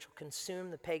Lord, which will consume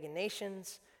the pagan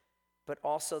nations, but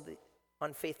also the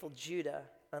unfaithful Judah,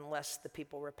 unless the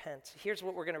people repent. Here's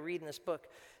what we're going to read in this book.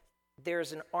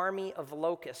 There's an army of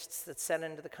locusts that's sent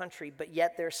into the country, but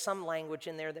yet there's some language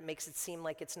in there that makes it seem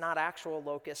like it's not actual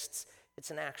locusts,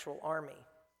 it's an actual army.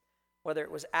 Whether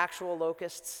it was actual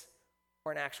locusts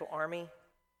or an actual army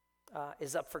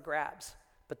is up for grabs.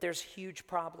 But there's huge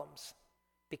problems,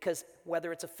 because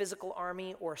whether it's a physical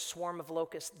army or a swarm of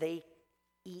locusts, they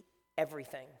eat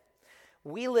everything.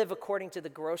 We live according to the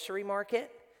grocery market.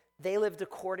 They lived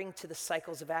according to the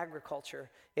cycles of agriculture.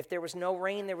 If there was no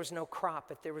rain, there was no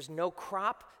crop. If there was no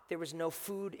crop, there was no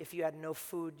food. If you had no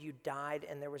food, you died,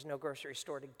 and there was no grocery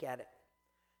store to get it.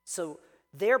 So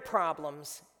their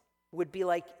problems would be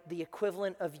like the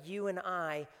equivalent of you and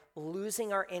I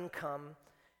losing our income,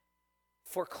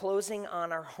 foreclosing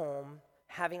on our home,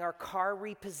 having our car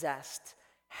repossessed,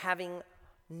 having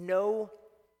no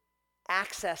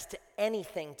access to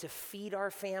anything to feed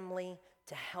our family,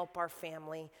 to help our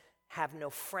family, have no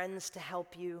friends to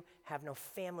help you, have no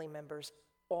family members,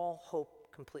 all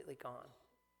hope completely gone.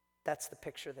 That's the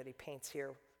picture that he paints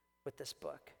here with this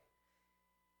book.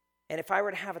 And if I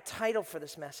were to have a title for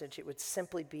this message, it would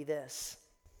simply be this: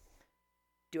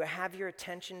 do I have your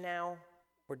attention now,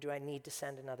 or do I need to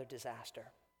send another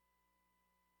disaster?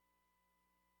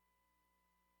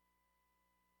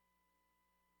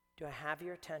 Do I have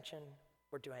your attention,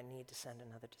 or do I need to send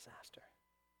another disaster?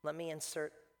 Let me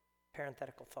insert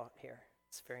parenthetical thought here.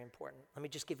 It's very important. Let me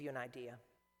just give you an idea.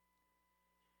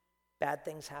 Bad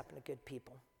things happen to good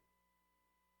people,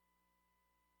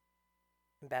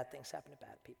 and bad things happen to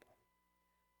bad people.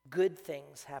 Good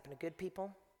things happen to good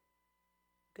people.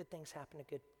 Good things happen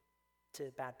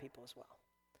to bad people as well.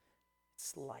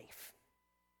 It's life.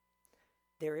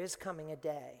 There is coming a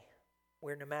day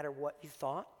where no matter what you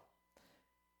thought,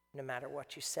 no matter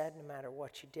what you said, no matter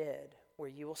what you did, where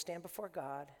you will stand before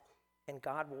God and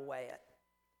God will weigh it.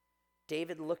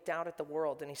 David looked out at the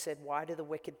world and he said, why do the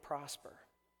wicked prosper?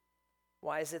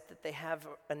 Why is it that they have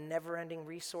a never-ending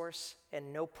resource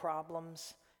and no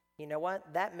problems? You know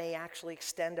what? That may actually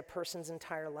extend a person's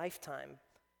entire lifetime.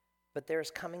 But there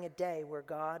is coming a day where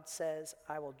God says,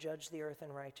 I will judge the earth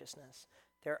in righteousness.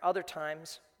 There are other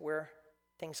times where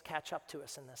things catch up to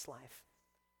us in this life.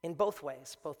 in both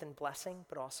ways, both in blessing,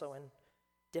 but also in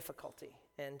difficulty.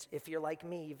 And if you're like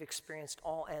me, you've experienced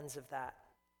all ends of that.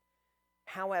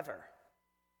 However,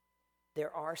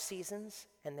 there are seasons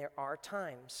and there are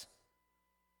times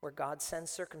where God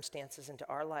sends circumstances into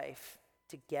our life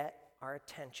to get our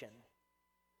attention,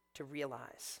 to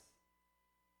realize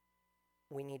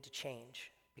we need to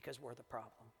change because we're the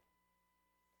problem.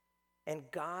 And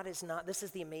God is not, this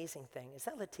is the amazing thing. Is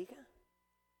that Latika?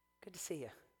 Good to see you.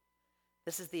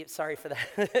 This is the, sorry for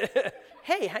that.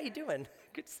 Hey, how you doing?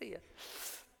 Good to see you.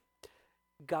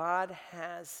 God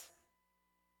has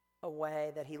a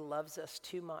way that he loves us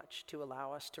too much to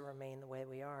allow us to remain the way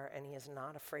we are, and he is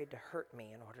not afraid to hurt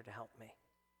me in order to help me.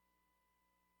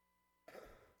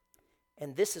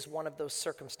 And this is one of those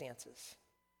circumstances.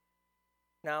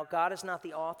 Now, God is not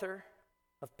the author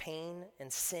of pain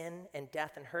and sin and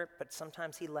death and hurt, but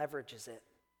sometimes he leverages it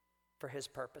for his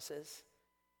purposes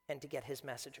and to get his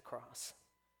message across.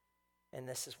 And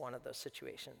this is one of those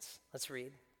situations. Let's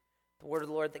read. The word of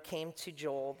the Lord that came to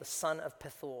Joel, the son of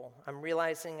Pethuel. I'm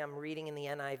realizing I'm reading in the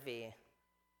NIV.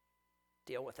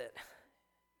 Deal with it.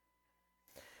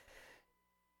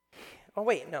 Oh,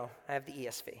 wait, no, I have the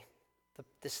ESV.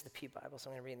 This is the Pew Bible, so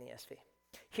I'm going to read in the ESV.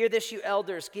 Hear this, you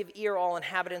elders, give ear, all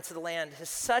inhabitants of the land. Has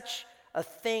such a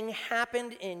thing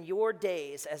happened in your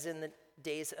days as in the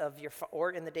days of your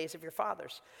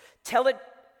fathers?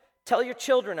 Tell your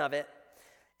children of it,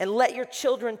 and let your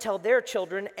children tell their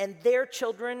children, and their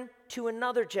children to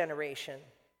another generation.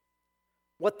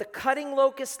 What the cutting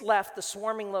locust left, the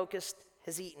swarming locust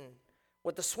has eaten.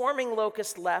 What the swarming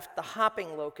locust left, the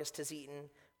hopping locust has eaten.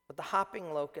 What the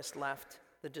hopping locust left,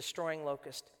 the destroying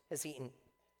locust has eaten.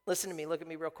 Listen to me, look at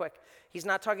me real quick. He's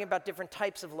not talking about different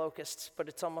types of locusts, but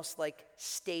it's almost like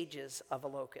stages of a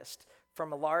locust,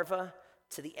 from a larva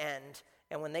to the end.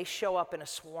 And when they show up in a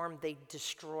swarm, they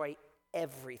destroy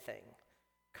everything,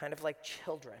 kind of like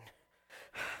children.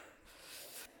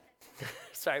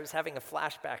 Sorry, I was having a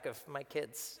flashback of my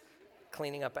kids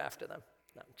cleaning up after them.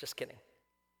 No, just kidding.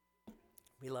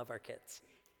 We love our kids.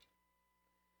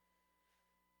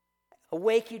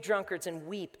 Awake, you drunkards, and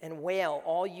weep and wail,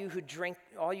 all you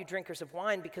drinkers of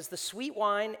wine, because the sweet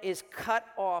wine is cut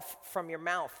off from your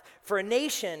mouth. For a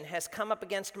nation has come up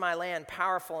against my land,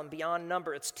 powerful and beyond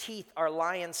number. Its teeth are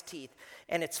lion's teeth,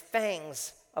 and its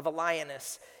fangs of a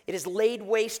lioness. It has laid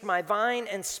waste my vine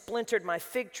and splintered my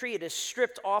fig tree. It has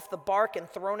stripped off the bark and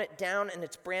thrown it down, and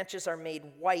its branches are made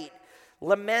white.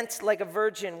 Lament like a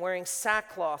virgin wearing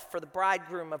sackcloth for the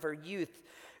bridegroom of her youth.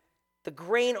 The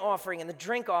grain offering and the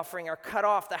drink offering are cut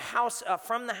off.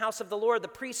 From the house of the Lord, the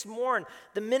priests mourn.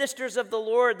 The ministers of the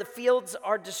Lord, the fields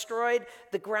are destroyed.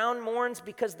 The ground mourns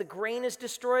because the grain is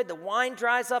destroyed. The wine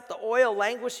dries up. The oil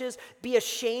languishes. Be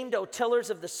ashamed, O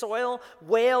tillers of the soil.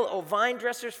 Wail, O vine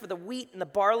dressers, for the wheat and the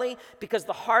barley, because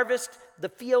the harvest, the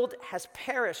field has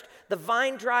perished. The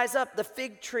vine dries up. The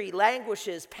fig tree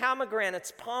languishes.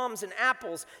 Pomegranates, palms, and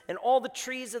apples, and all the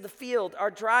trees of the field are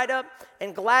dried up,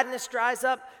 and gladness dries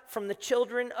up from the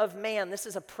children of man. This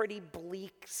is a pretty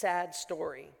bleak, sad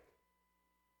story.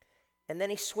 And then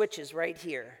he switches right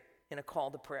here in a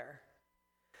call to prayer.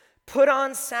 Put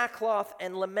on sackcloth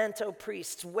and lament, O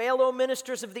priests. Wail, O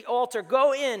ministers of the altar.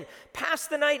 Go in, pass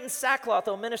the night in sackcloth,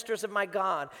 O ministers of my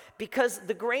God, because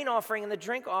the grain offering and the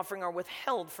drink offering are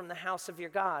withheld from the house of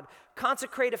your God.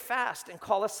 Consecrate a fast and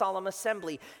call a solemn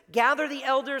assembly. Gather the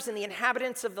elders and the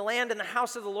inhabitants of the land in the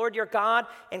house of the Lord your God,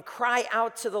 and cry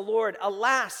out to the Lord.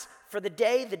 Alas, for the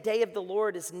day of the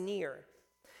Lord is near.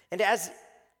 And as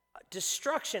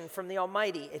destruction from the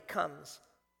Almighty it comes.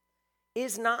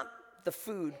 Is not the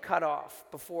food cut off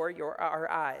before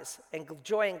our eyes, and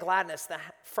joy and gladness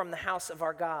from the house of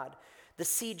our God? The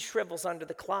seed shrivels under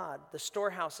the clod. The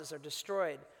storehouses are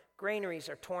destroyed. Granaries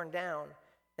are torn down,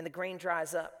 and the grain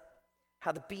dries up.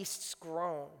 How the beasts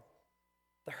groan.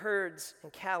 The herds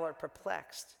and cattle are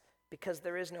perplexed, because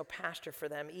there is no pasture for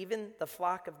them. Even the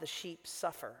flock of the sheep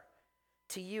suffer.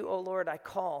 To you, O Lord, I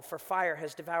call, for fire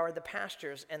has devoured the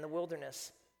pastures and the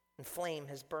wilderness, and flame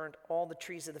has burned all the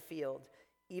trees of the field.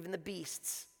 Even the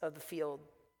beasts of the field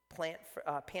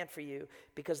pant for you,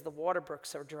 because the water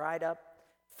brooks are dried up.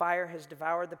 Fire has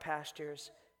devoured the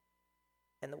pastures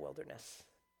and the wilderness.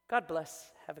 God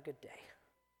bless. Have a good day.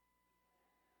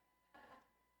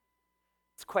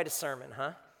 It's quite a sermon,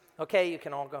 huh? Okay, you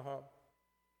can all go home.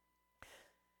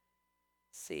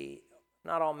 See,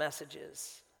 not all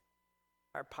messages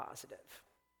are positive,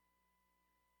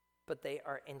 but they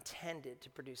are intended to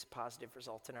produce positive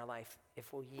results in our life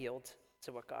if we'll yield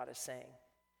to what God is saying.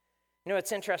 You know,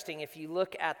 it's interesting, if you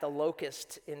look at the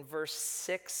locust in verse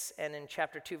 6 and in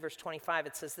chapter 2, verse 25,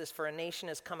 it says this, for a nation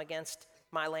has come against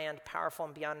my land, powerful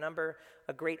and beyond number,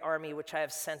 a great army which I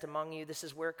have sent among you. This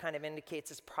is where it kind of indicates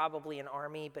it's probably an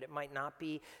army, but it might not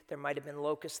be. There might have been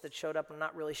locusts that showed up. I'm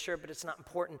not really sure, but it's not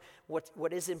important.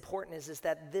 What is important is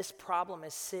that this problem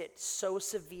is so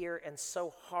severe and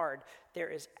so hard, there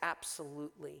is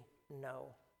absolutely no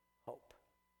hope.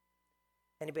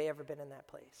 Anybody ever been in that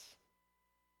place?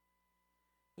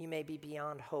 You may be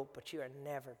beyond hope, but you are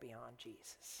never beyond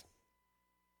Jesus.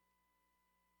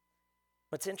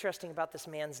 What's interesting about this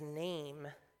man's name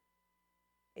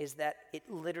is that it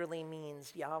literally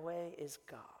means Yahweh is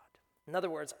God. In other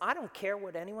words, I don't care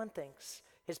what anyone thinks.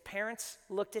 His parents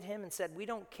looked at him and said, we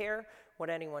don't care what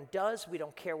anyone does. We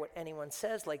don't care what anyone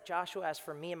says. Like Joshua, as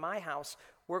for me and my house,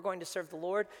 we're going to serve the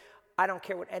Lord. I don't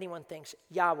care what anyone thinks.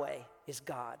 Yahweh is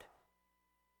God.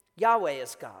 Yahweh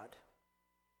is God.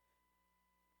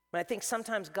 And I think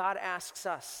sometimes God asks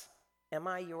us, am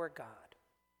I your God?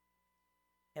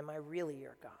 Am I really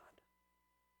your God?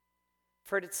 I've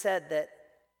heard it said that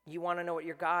you want to know what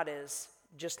your God is,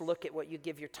 just look at what you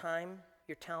give your time,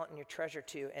 your talent, and your treasure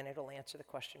to, and it'll answer the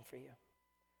question for you.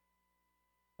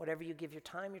 Whatever you give your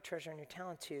time, your treasure, and your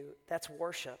talent to, that's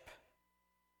worship.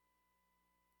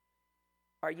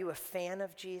 Are you a fan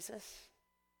of Jesus,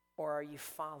 or are you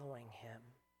following him?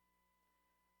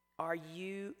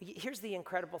 Here's the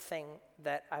incredible thing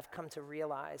that I've come to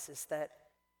realize is that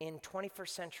in 21st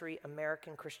century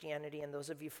American Christianity, and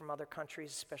those of you from other countries,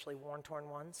 especially war-torn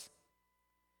ones,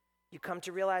 you come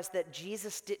to realize that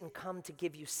Jesus didn't come to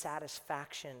give you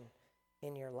satisfaction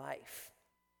in your life.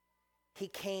 He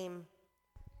came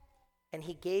and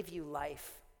he gave you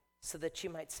life so that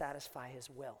you might satisfy his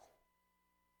will.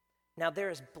 Now there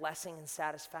is blessing and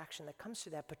satisfaction that comes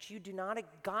through that, but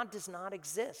God does not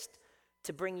exist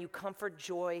to bring you comfort,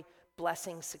 joy,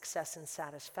 blessing, success, and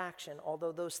satisfaction,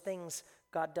 although those things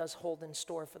God does hold in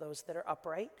store for those that are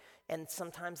upright, and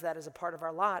sometimes that is a part of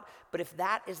our lot. But if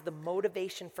that is the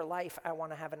motivation for life, I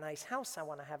want to have a nice house, I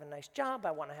want to have a nice job,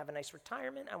 I want to have a nice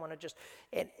retirement,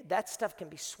 and that stuff can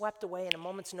be swept away in a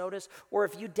moment's notice. Or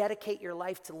if you dedicate your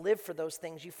life to live for those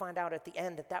things, you find out at the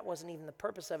end that that wasn't even the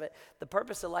purpose of it. The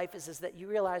purpose of life is that you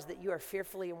realize that you are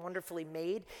fearfully and wonderfully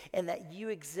made, and that you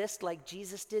exist like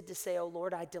Jesus did to say, oh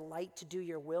Lord, I delight to do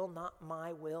your will, not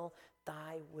my will,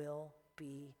 thy will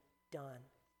be done.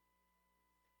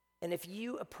 And if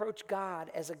you approach God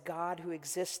as a God who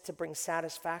exists to bring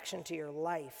satisfaction to your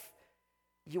life,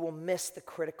 you will miss the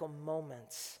critical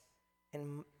moments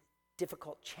and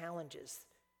difficult challenges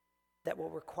that will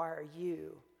require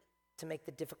you to make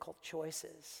the difficult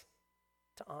choices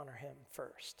to honor him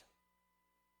first.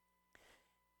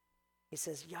 He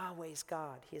says, Yahweh's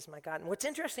God, he is my God. And what's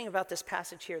interesting about this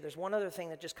passage here, there's one other thing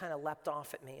that just kind of leapt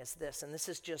off at me is this, and this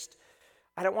is just,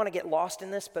 I don't want to get lost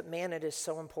in this, but man, it is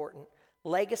so important.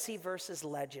 Legacy versus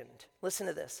legend. Listen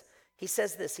to this. He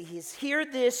says this, hear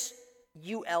this,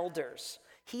 you elders.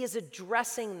 He is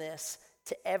addressing this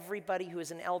to everybody who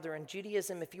is an elder. In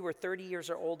Judaism, if you were 30 years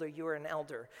or older, you are an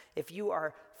elder. If you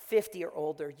are 50 or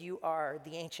older, you are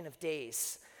the Ancient of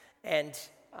Days. And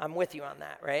I'm with you on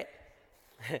that, right?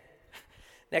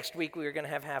 Next week, we are going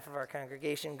to have half of our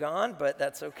congregation gone, but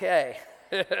that's okay.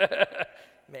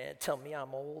 Man, tell me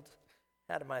I'm old.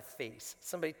 Out of my face.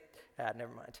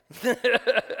 Never mind.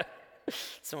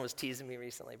 Someone was teasing me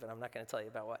recently, but I'm not going to tell you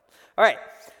about what. All right.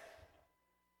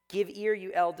 Give ear,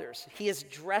 you elders. He is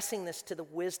addressing this to the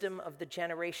wisdom of the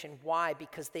generation. Why?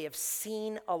 Because they have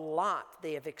seen a lot.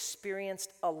 They have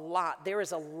experienced a lot. There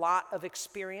is a lot of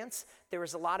experience. There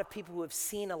is a lot of people who have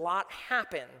seen a lot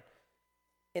happen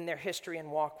in their history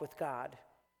and walk with God,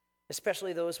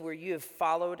 especially those where you have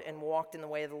followed and walked in the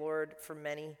way of the Lord for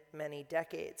many, many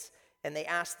decades. And they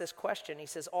ask this question. He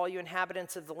says, all you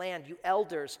inhabitants of the land, you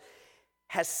elders,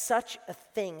 has such a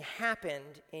thing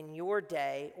happened in your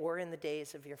day or in the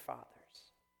days of your fathers?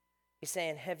 He's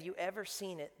saying, have you ever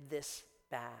seen it this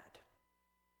bad?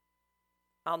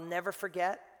 I'll never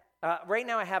forget. Right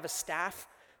now I have a staff.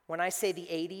 When I say the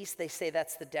 80s, they say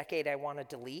that's the decade I want to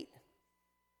delete.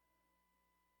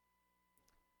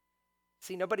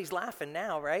 See, nobody's laughing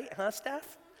now, right? Huh,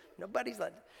 staff? Nobody's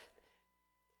laughing.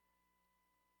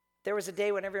 There was a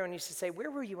day when everyone used to say,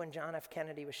 where were you when John F.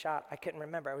 Kennedy was shot? I couldn't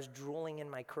remember. I was drooling in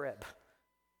my crib.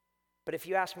 But if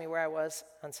you ask me where I was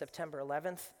on September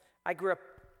 11th, I grew up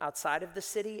outside of the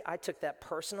city. I took that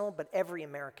personal, but every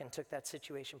American took that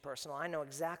situation personal. I know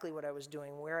exactly what I was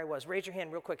doing, where I was. Raise your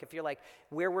hand real quick if you're like,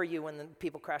 where were you when the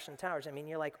people crashed in the towers? I mean,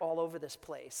 you're like all over this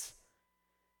place.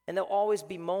 And there'll always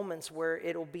be moments where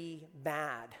it'll be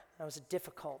bad. That was a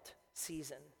difficult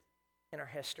season in our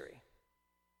history.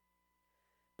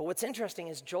 But what's interesting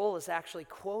is Joel is actually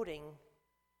quoting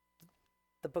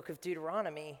the book of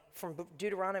Deuteronomy, from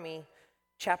Deuteronomy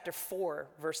chapter 4,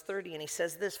 verse 30, and he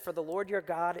says this, "For the Lord your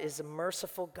God is a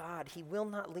merciful God. He will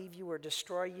not leave you or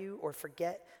destroy you or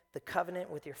forget the covenant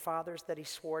with your fathers that he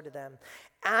swore to them.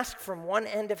 Ask from one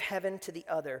end of heaven to the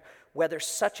other whether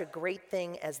such a great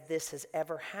thing as this has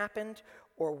ever happened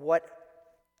or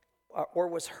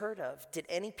was heard of. Did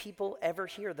any people ever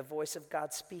hear the voice of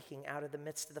God speaking out of the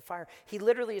midst of the fire?" He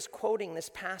literally is quoting this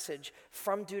passage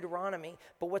from Deuteronomy.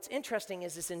 But what's interesting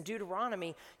is in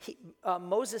Deuteronomy,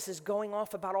 Moses is going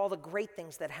off about all the great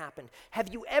things that happened.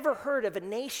 Have you ever heard of a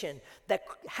nation that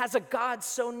has a God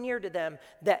so near to them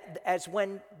that as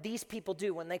when these people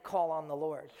do when they call on the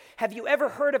Lord? Have you ever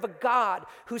heard of a God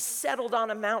who settled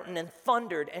on a mountain and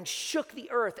thundered and shook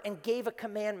the earth and gave a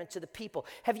commandment to the people?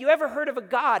 Have you ever heard of a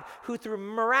God who through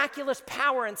miraculous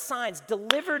power and signs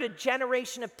delivered a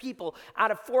generation of people out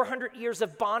of 400 years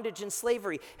of bondage and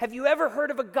slavery? Have you ever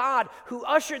heard of a God who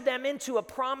ushered them into a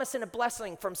promise and a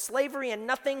blessing from slavery and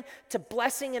nothing to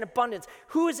blessing and abundance?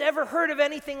 Who has ever heard of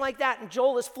anything like that? And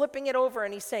Joel is flipping it over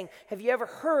and he's saying, have you ever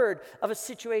heard of a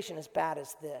situation as bad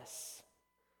as this?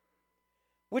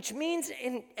 Which means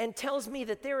and tells me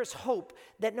that there is hope,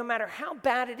 that no matter how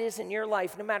bad it is in your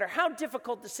life, no matter how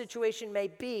difficult the situation may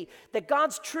be, that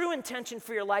God's true intention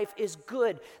for your life is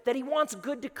good, that he wants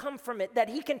good to come from it, that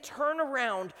he can turn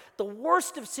around the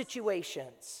worst of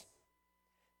situations.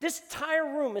 This entire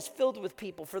room is filled with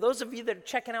people. For those of you that are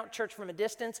checking out church from a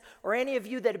distance, or any of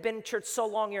you that have been in church so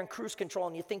long you're in cruise control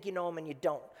and you think you know them and you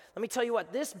don't. Let me tell you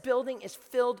what, this building is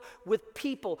filled with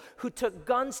people who took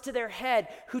guns to their head,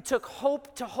 who took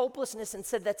hope to hopelessness and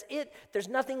said, that's it, there's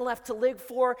nothing left to live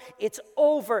for, it's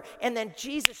over. And then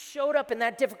Jesus showed up in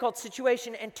that difficult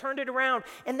situation and turned it around.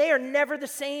 And they are never the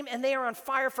same, and they are on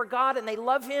fire for God, and they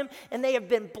love him, and they have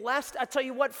been blessed. I tell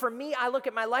you what, for me, I look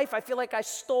at my life, I feel like I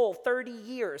stole 30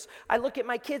 years. I look at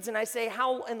my kids and I say,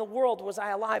 how in the world was I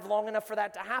alive long enough for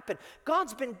that to happen?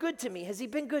 God's been good to me. Has he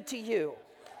been good to you?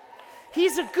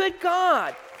 He's a good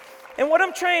God. And what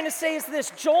I'm trying to say is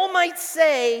this. Joel might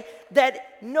say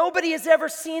that nobody has ever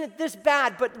seen it this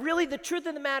bad, but really the truth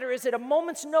of the matter is at a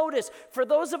moment's notice, for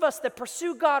those of us that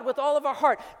pursue God with all of our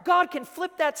heart, God can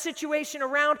flip that situation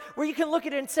around where you can look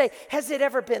at it and say, has it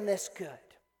ever been this good?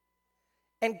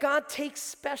 And God takes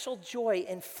special joy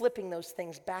in flipping those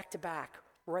things back to back,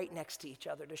 right next to each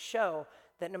other, to show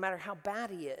that no matter how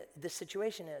bad the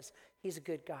situation is, he's a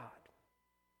good God.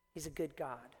 He's a good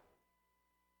God.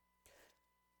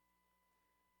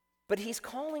 But he's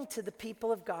calling to the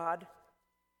people of God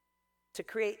to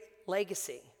create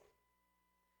legacy.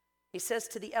 He says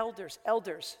to the elders,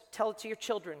 tell it to your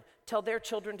children, tell their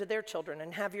children to their children,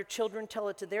 and have your children tell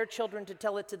it to their children to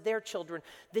tell it to their children.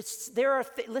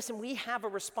 Listen, we have a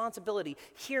responsibility.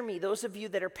 Hear me, those of you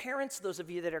that are parents, those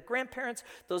of you that are grandparents,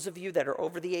 those of you that are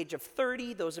over the age of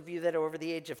 30, those of you that are over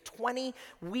the age of 20,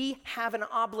 we have an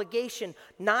obligation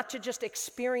not to just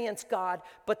experience God,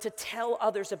 but to tell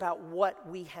others about what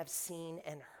we have seen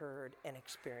and heard and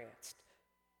experienced.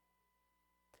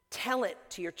 Tell it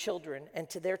to your children and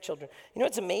to their children. You know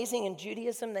what's amazing in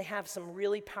Judaism? They have some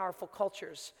really powerful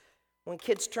cultures. When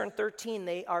kids turn 13,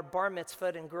 they are bar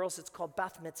mitzvahed, and girls it's called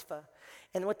bat mitzvah.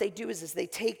 And what they do is they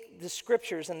take the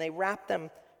scriptures and they wrap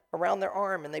them around their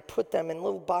arm and they put them in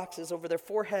little boxes over their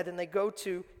forehead, and they go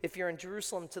to, if you're in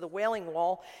Jerusalem, to the Wailing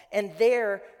Wall, and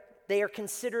there they are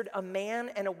considered a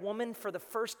man and a woman for the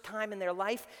first time in their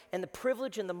life, and the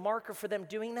privilege and the marker for them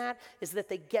doing that is that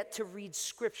they get to read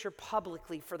scripture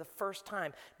publicly for the first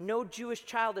time. No Jewish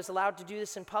child is allowed to do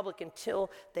this in public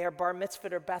until they are bar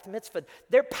mitzvahed or bat mitzvahed.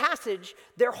 Their passage,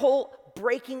 their whole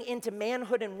breaking into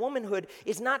manhood and womanhood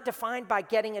is not defined by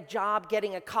getting a job,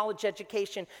 getting a college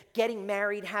education, getting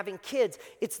married, having kids.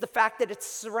 It's the fact that it's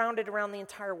surrounded around the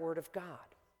entire Word of God.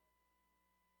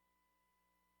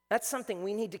 That's something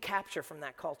we need to capture from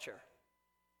that culture.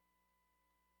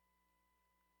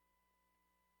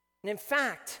 And in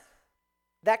fact,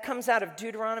 that comes out of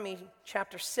Deuteronomy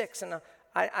chapter 6, and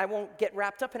I won't get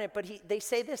wrapped up in it, but they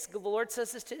say this, the Lord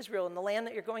says this to Israel, in the land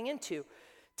that you're going into,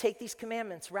 take these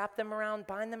commandments, wrap them around,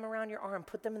 bind them around your arm,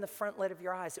 put them in the frontlet of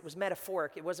your eyes. It was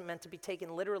metaphoric. It wasn't meant to be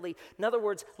taken literally. In other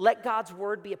words, let God's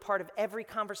word be a part of every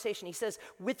conversation. He says,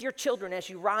 with your children, as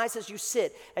you rise, as you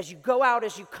sit, as you go out,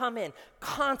 as you come in,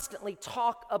 constantly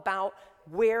talk about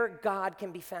where God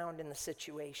can be found in the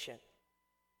situation.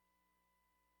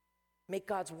 Make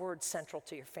God's word central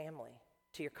to your family,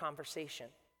 to your conversation.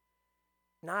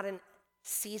 Not a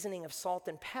seasoning of salt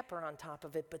and pepper on top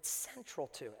of it, but central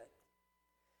to it.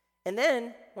 And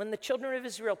then, when the children of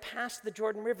Israel passed the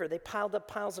Jordan River, they piled up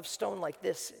piles of stone like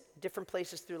this, different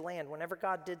places through the land, whenever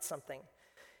God did something.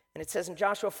 And it says in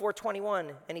Joshua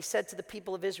 4:21, and he said to the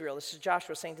people of Israel, this is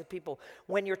Joshua saying to the people,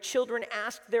 when your children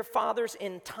ask their fathers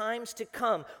in times to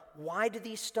come, what do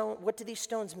these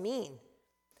stones mean?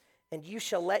 And you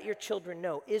shall let your children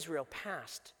know Israel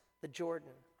passed the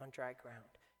Jordan on dry ground.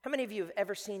 How many of you have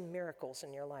ever seen miracles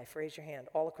in your life? Raise your hand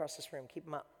all across this room. Keep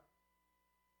them up.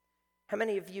 How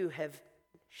many of you have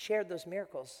shared those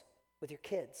miracles with your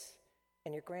kids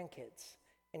and your grandkids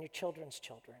and your children's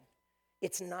children?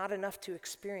 It's not enough to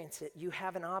experience it. You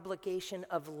have an obligation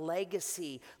of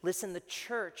legacy. Listen, the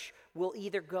church will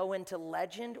either go into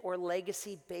legend or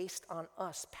legacy based on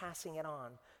us passing it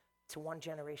on to one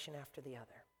generation after the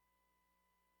other.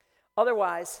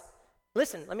 Otherwise,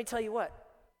 listen, let me tell you what.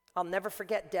 I'll never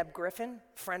forget Deb Griffin,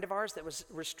 a friend of ours that was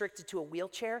restricted to a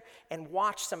wheelchair, and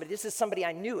watched somebody, this is somebody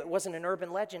I knew, it wasn't an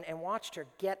urban legend, and watched her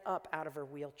get up out of her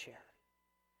wheelchair.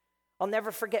 I'll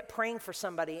never forget praying for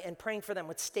somebody and praying for them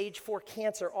with stage 4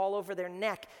 cancer all over their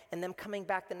neck, and them coming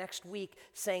back the next week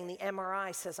saying the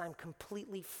MRI says I'm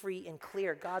completely free and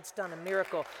clear. God's done a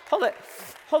miracle. Hold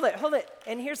it.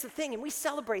 And here's the thing, and we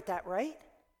celebrate that, right?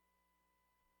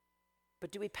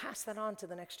 But do we pass that on to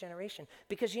the next generation?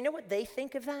 Because you know what they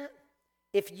think of that?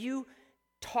 If you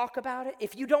talk about it,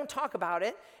 if you don't talk about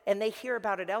it and they hear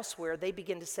about it elsewhere, they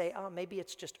begin to say, oh, maybe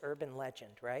it's just urban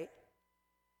legend, right?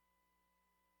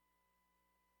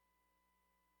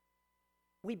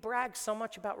 We brag so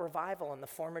much about revival in the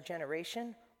former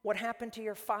generation. What happened to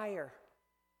your fire?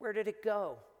 Where did it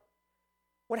go?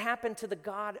 What happened to the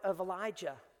God of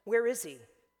Elijah? Where is he?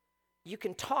 You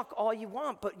can talk all you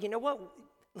want, but you know what?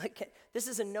 Like, this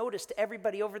is a notice to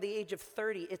everybody over the age of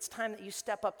 30. It's time that you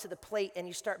step up to the plate and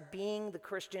you start being the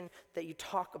Christian that you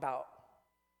talk about.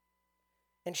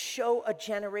 And show a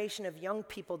generation of young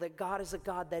people that God is a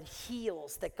God that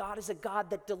heals, that God is a God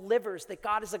that delivers, that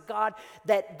God is a God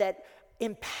that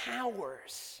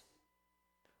empowers.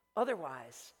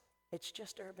 Otherwise, it's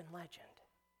just urban legend.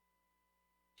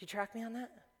 Did you track me on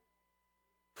that?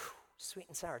 Whew, sweet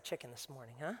and sour chicken this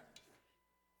morning, huh?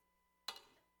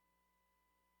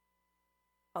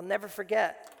 I'll never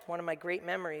forget one of my great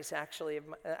memories, actually.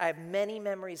 I have many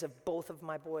memories of both of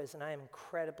my boys, and I am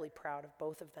incredibly proud of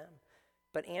both of them.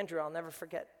 But Andrew, I'll never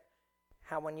forget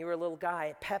how when you were a little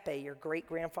guy, Pepe, your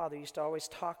great-grandfather, used to always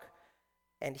talk,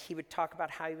 and he would talk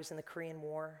about how he was in the Korean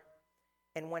War.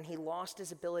 And when he lost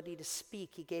his ability to speak,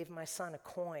 he gave my son a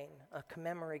coin, a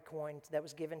commemorate coin that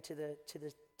was given to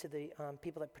the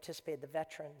people that participated, the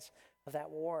veterans of that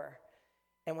war.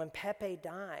 And when Pepe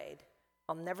died,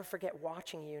 I'll never forget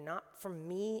watching you, not from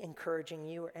me encouraging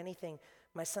you or anything.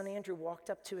 My son Andrew walked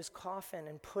up to his coffin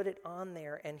and put it on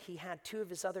there, and he had 2 of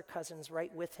his other cousins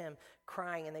right with him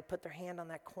crying, and they put their hand on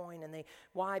that coin. And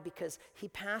why? Because he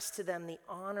passed to them the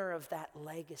honor of that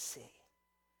legacy.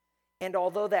 And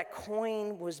although that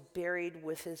coin was buried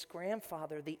with his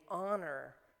grandfather, the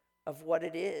honor of what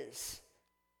it is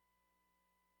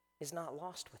not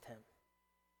lost with him.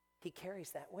 He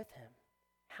carries that with him.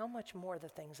 How much more the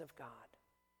things of God?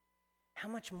 How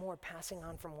much more passing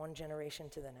on from one generation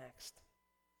to the next?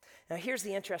 Now, here's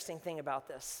the interesting thing about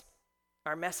this.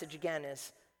 Our message again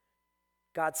is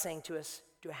God saying to us,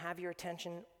 do I have your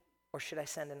attention or should I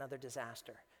send another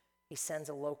disaster? He sends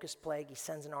a locust plague, he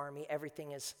sends an army,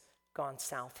 everything has gone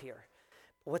south here.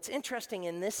 But what's interesting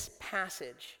in this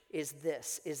passage is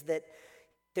that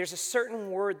there's a certain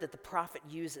word that the prophet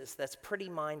uses that's pretty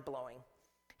mind-blowing.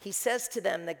 He says to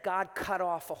them that God cut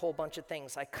off a whole bunch of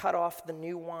things. I cut off the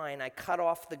new wine. I cut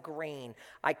off the grain.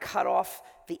 I cut off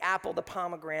the apple, the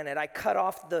pomegranate. I cut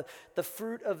off the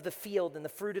fruit of the field and the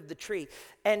fruit of the tree.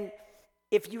 And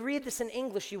if you read this in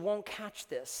English, you won't catch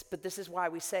this. But this is why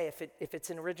we say if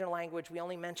it's in original language, we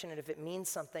only mention it if it means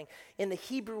something. In the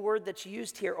Hebrew word that's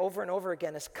used here over and over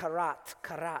again is karat,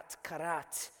 karat,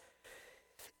 karat.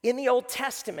 In the Old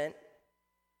Testament,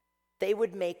 they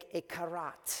would make a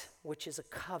karat, which is a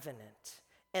covenant.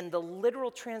 And the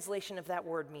literal translation of that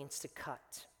word means to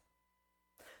cut.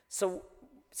 So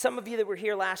some of you that were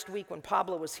here last week when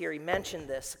Pablo was here, he mentioned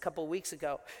this a couple of weeks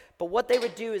ago. But what they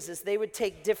would do is they would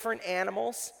take different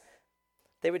animals.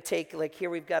 They would take, like here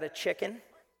we've got a chicken.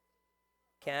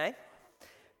 Okay? And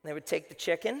they would take the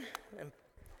chicken and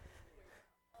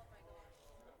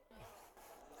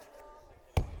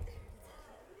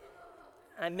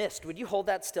I missed. Would you hold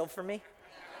that still for me?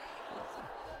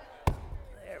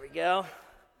 There we go.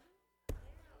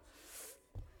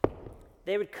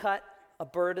 They would cut a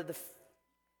bird of the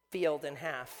field in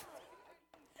half.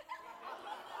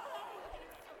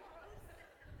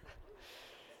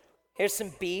 Here's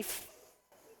some beef.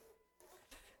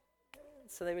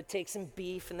 So they would take some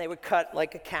beef and they would cut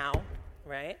like a cow,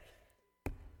 right?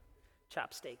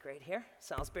 Chop steak right here,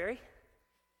 Salisbury.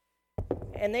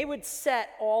 And they would set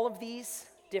all of these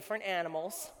different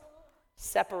animals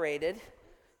separated.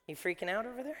 You freaking out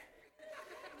over there?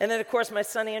 And then, of course, my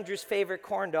son Andrew's favorite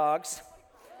corn dogs.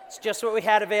 It's just what we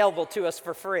had available to us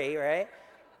for free, right?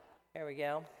 There we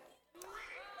go.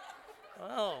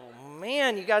 Oh,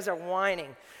 man, you guys are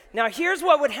whining. Now, here's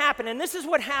what would happen, and this is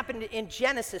what happened in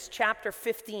Genesis chapter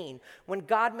 15 when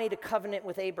God made a covenant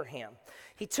with Abraham.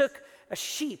 He took a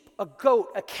sheep, a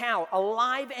goat, a cow, a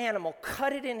live animal,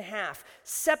 cut it in half,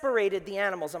 separated the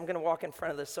animals. I'm going to walk in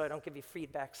front of this so I don't give you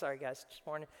feedback. Sorry, guys, just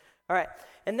warning. All right,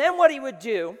 and then what he would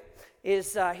do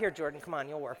is, here, Jordan, come on,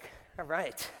 you'll work. All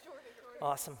right,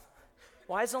 awesome.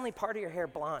 Why is only part of your hair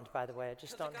blonde, by the way? I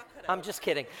just don't. I'm just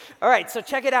kidding. All right, so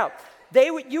check it out.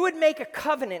 You would make a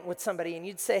covenant with somebody, and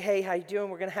you'd say, hey, how you doing?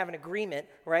 We're going to have an agreement,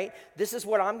 right? This is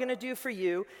what I'm going to do for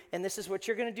you, and this is what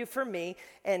you're going to do for me,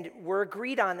 and we're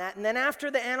agreed on that. And then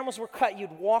after the animals were cut,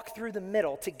 you'd walk through the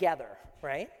middle together,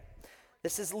 right?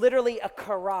 This is literally a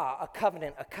kara, a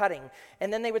covenant, a cutting.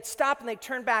 And then they would stop, and they'd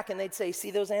turn back, and they'd say,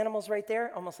 see those animals right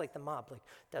there? Almost like the mob. Like,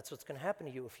 that's what's going to happen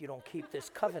to you if you don't keep this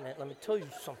covenant. Let me tell you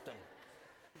something.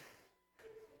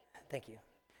 Thank you.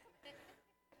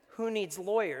 Who needs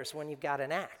lawyers when you've got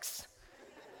an axe?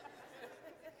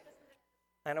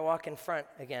 I'm going to walk in front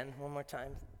again one more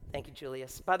time. Thank you,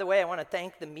 Julius. By the way, I want to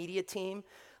thank the media team,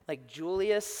 like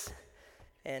Julius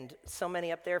and so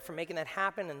many up there for making that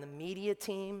happen, and the media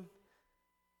team.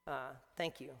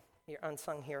 Thank you. You're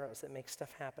unsung heroes that make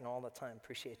stuff happen all the time.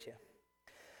 Appreciate you.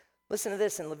 Listen to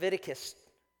this in Leviticus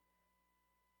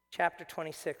chapter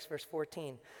 26, verse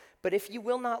 14. But if you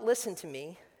will not listen to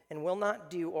me and will not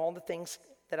do all the things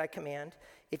that I command,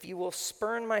 if you will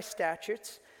spurn my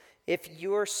statutes, if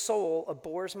your soul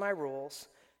abhors my rules,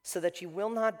 so that you will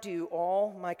not do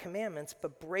all my commandments,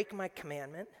 but break my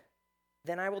commandment,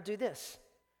 then I will do this.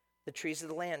 The trees of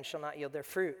the land shall not yield their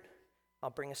fruit. I'll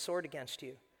bring a sword against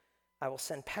you. I will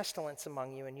send pestilence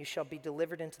among you, and you shall be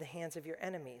delivered into the hands of your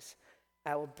enemies.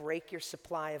 I will break your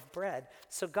supply of bread.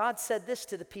 So God said this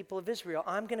to the people of Israel,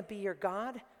 I'm going to be your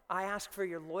God. I ask for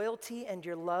your loyalty and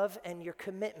your love and your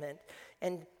commitment,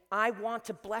 and I want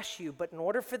to bless you, but in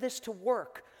order for this to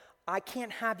work, I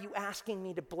can't have you asking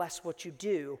me to bless what you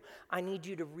do. I need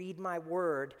you to read my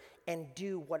word and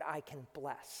do what I can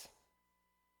bless.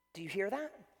 Do you hear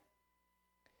that?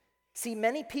 See,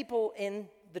 many people in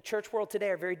the church world today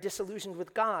are very disillusioned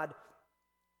with God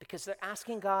because they're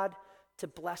asking God to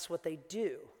bless what they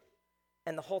do.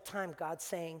 And the whole time God's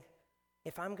saying,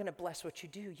 if I'm going to bless what you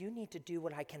do, you need to do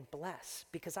what I can bless,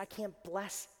 because I can't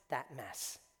bless that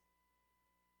mess.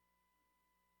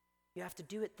 You have to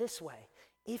do it this way.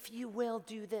 If you will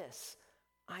do this,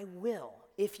 I will.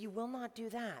 If you will not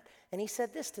do that. And he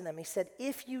said this to them. He said,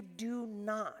 if you do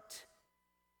not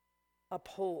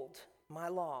uphold my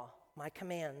law, my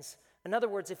commands. In other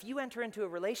words, if you enter into a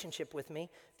relationship with me,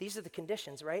 these are the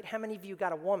conditions, right? How many of you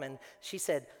got a woman? She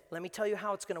said, let me tell you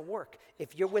how it's going to work.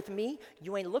 If you're with me,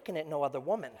 you ain't looking at no other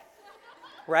woman,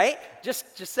 right?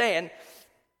 Just saying.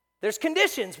 There's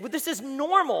conditions. This is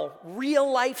normal,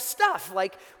 real life stuff.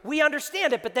 Like, we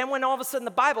understand it, but then when all of a sudden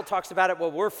the Bible talks about it,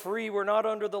 well, we're free, we're not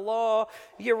under the law.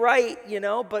 You're right,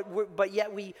 but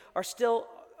yet we are still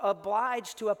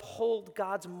obliged to uphold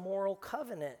God's moral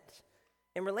covenant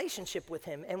in relationship with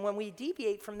him. And when we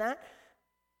deviate from that,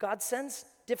 God sends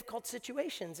difficult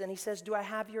situations, and he says, do I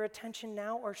have your attention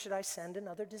now, or should I send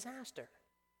another disaster?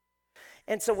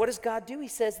 And so what does God do? He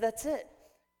says, that's it.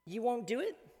 You won't do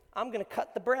it? I'm going to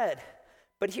cut the bread.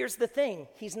 But here's the thing.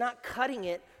 He's not cutting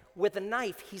it with a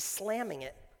knife. He's slamming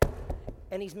it.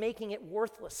 And he's making it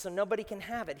worthless so nobody can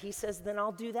have it. He says, then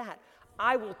I'll do that.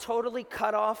 I will totally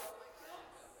cut off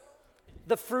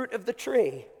the fruit of the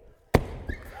tree.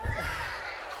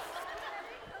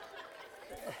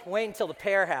 Wait until the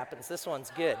pear happens. This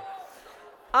one's good.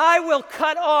 I will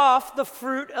cut off the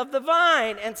fruit of the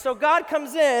vine. And so God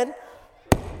comes in.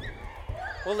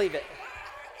 We'll leave it.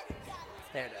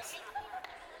 There it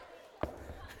is.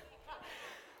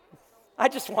 I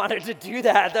just wanted to do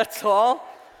that, that's all.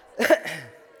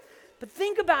 But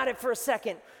think about it for a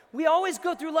second. We always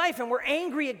go through life and we're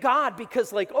angry at God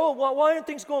because why aren't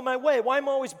things going my way? Why am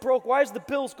I always broke? Why is the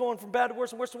bills going from bad to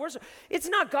worse and worse to worse? It's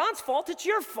not God's fault, it's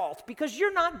your fault because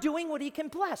you're not doing what he can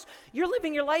bless. You're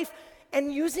living your life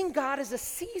and using God as a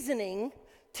seasoning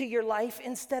to your life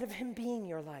instead of him being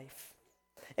your life.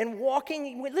 And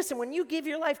when you give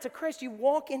your life to Christ, you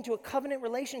walk into a covenant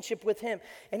relationship with him.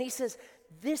 And he says,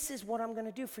 this is what I'm going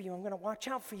to do for you. I'm going to watch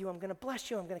out for you. I'm going to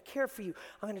bless you. I'm going to care for you.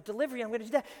 I'm going to deliver you. I'm going to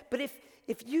do that. But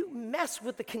if you mess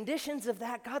with the conditions of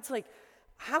that, God's like,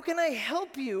 How can I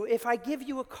help you if I give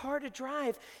you a car to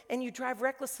drive and you drive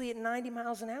recklessly at 90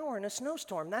 miles an hour in a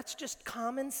snowstorm? That's just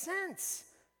common sense.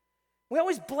 We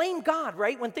always blame God,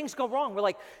 right? When things go wrong, we're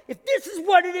like, if this is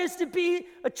what it is to be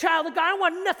a child of God, I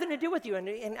want nothing to do with you.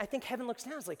 And I think heaven looks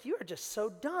down, it's like, you are just so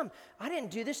dumb. I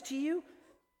didn't do this to you.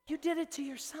 You did it to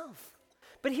yourself.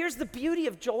 But here's the beauty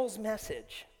of Joel's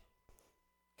message.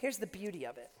 Here's the beauty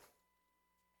of it.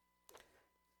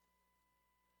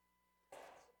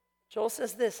 Joel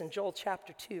says this in Joel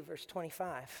chapter 2, verse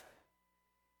 25.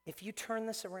 If you turn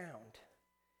this around,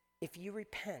 if you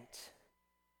repent,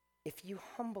 if you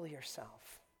humble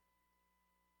yourself,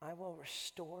 I will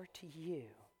restore to you,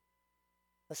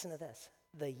 listen to this,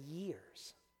 the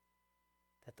years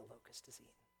that the locust has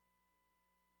eaten.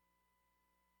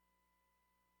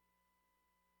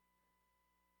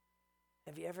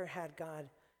 Have you ever had God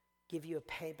give you a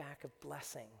payback of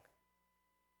blessing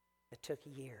that took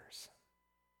years?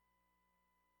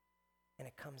 And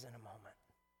it comes in a moment.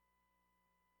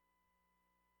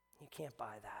 You can't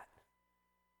buy that.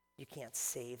 You can't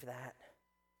save that.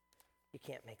 You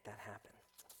can't make that happen.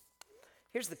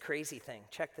 Here's the crazy thing.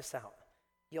 Check this out.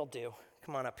 You'll do.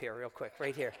 Come on up here real quick.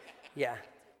 Right here. Yeah.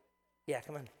 Yeah,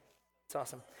 come on. It's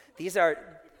awesome. These are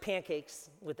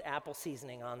pancakes with apple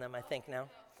seasoning on them, I think now.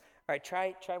 All right,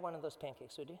 try one of those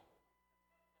pancakes, would you?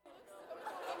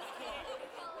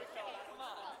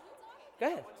 Go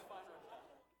ahead.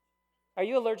 Are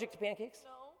you allergic to pancakes?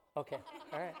 No. Okay.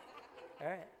 All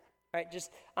right.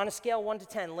 Just on a scale 1 to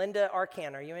 10, Linda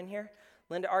Arcan, are you in here?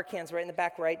 Linda Arcan's right in the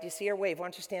back right. Do you see her? Wave. Why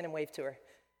don't you stand and wave to her?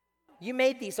 You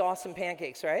made these awesome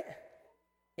pancakes, right?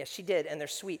 Yes, she did, and they're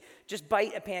sweet. Just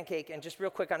bite a pancake, and just real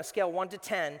quick, on a scale 1 to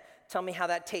 10, tell me how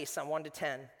that tastes on 1 to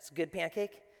 10. It's a good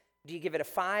pancake? Do you give it a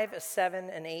 5, a 7,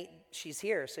 an 8? She's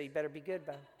here, so you better be good,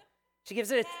 bud. She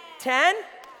gives it a 10?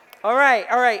 All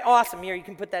right, awesome. Here, you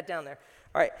can put that down there.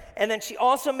 All right, and then she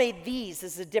also made these.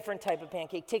 This is a different type of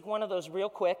pancake. Take one of those real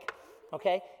quick,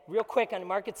 okay? Real quick on your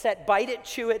mark, get set, bite it,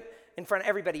 chew it in front of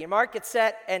everybody. Your mark, get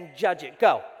set, and judge it.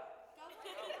 Go.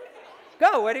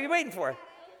 Go, what are you waiting for?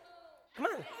 Come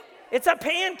on. It's a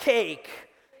pancake.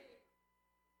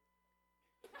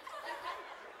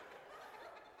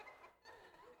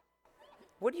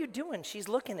 What are you doing? She's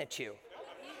looking at you.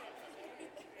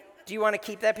 Do you want to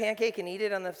keep that pancake and eat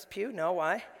it on the pew? No,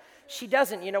 why? She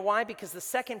doesn't. You know why? Because the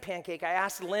second pancake, I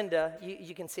asked Linda,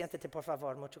 you can siéntate, por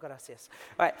favor, muchas gracias.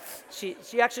 All right, she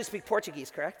actually speaks Portuguese,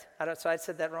 correct? So I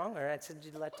said that wrong, or I said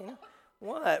Latino?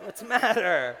 What? What's the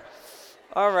matter?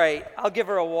 All right, I'll give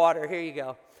her a water. Here you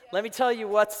go. Let me tell you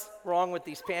what's wrong with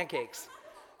these pancakes.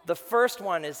 The first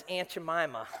one is Aunt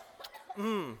Jemima.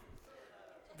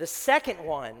 The second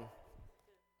one,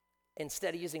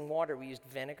 instead of using water, we used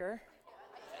vinegar.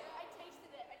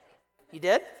 You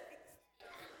did?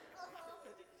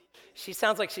 She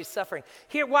sounds like she's suffering.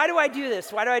 Here, why do I do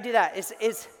this? Why do I do that?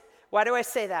 Why do I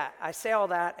say that? I say all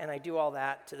that and I do all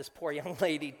that to this poor young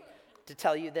lady to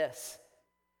tell you this.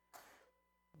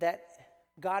 That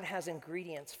God has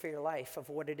ingredients for your life of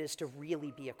what it is to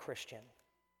really be a Christian.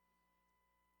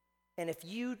 And if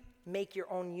you make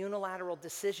your own unilateral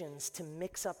decisions to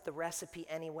mix up the recipe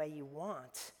any way you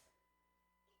want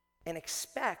and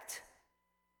expect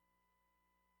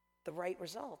the right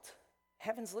result,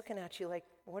 heaven's looking at you like,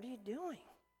 what are you doing?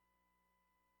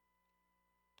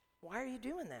 Why are you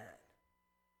doing that?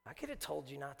 I could have told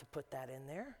you not to put that in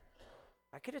there.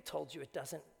 I could have told you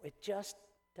it just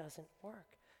doesn't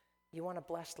work. You want a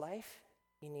blessed life?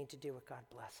 You need to do what God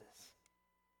blesses.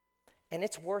 And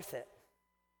it's worth it.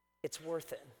 It's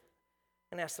worth it.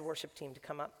 I'm going to ask the worship team to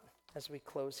come up as we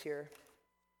close here.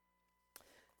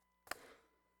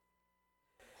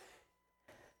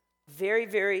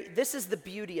 This is the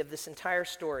beauty of this entire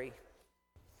story.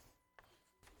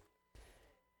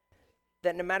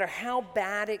 That no matter how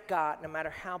bad it got, no matter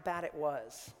how bad it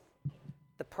was,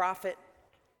 the prophet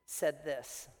said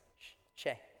this.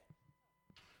 Shay.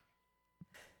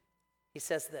 He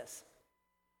says this.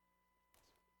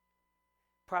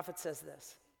 Prophet says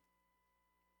this.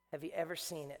 Have you ever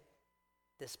seen it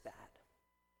this bad?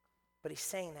 But he's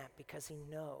saying that because he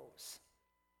knows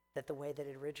that the way that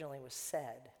it originally was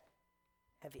said,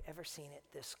 have you ever seen it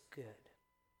this good?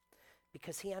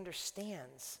 Because he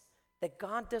understands that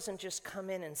God doesn't just come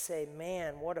in and say,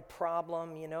 man, what a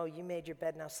problem, you made your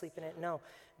bed, now sleep in it. No,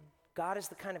 God is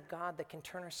the kind of God that can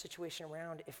turn our situation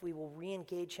around if we will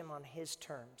re-engage him on his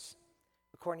terms,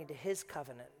 according to his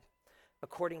covenant,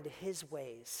 according to his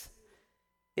ways.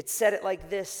 It said it like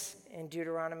this in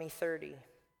Deuteronomy 30,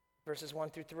 verses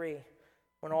 1 through 3.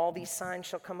 When all these signs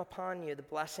shall come upon you, the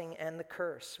blessing and the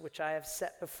curse, which I have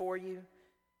set before you,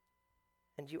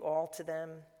 and you all to them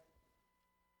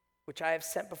which I have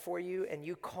sent before you, and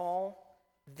you call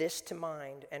this to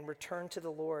mind and return to the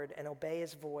Lord and obey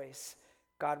his voice,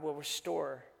 God will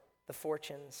restore the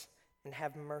fortunes and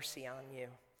have mercy on you.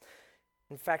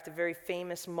 In fact, a very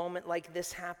famous moment like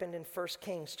this happened in 1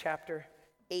 Kings chapter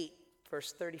 8,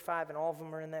 verse 35, and all of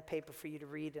them are in that paper for you to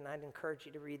read, and I'd encourage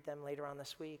you to read them later on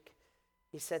this week.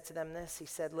 He said to them this, he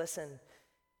said, listen,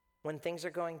 when things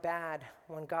are going bad,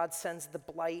 when God sends the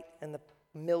blight and the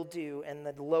mildew and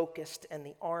the locust and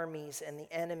the armies and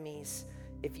the enemies,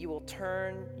 if you will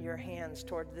turn your hands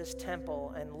toward this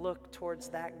temple and look towards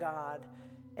that God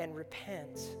and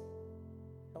repent,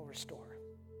 he'll restore.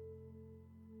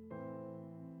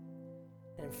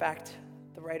 And in fact,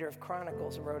 the writer of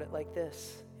Chronicles wrote it like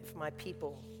this: if my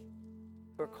people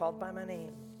who are called by my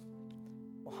name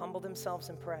will humble themselves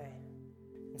and pray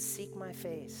and seek my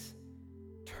face,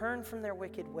 turn from their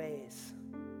wicked ways,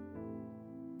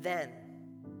 then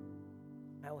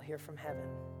I will hear from heaven.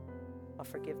 I'll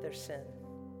forgive their sin,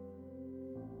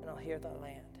 and I'll heal the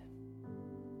land.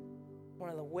 One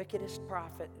of the wickedest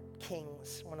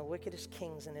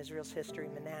kings in Israel's history,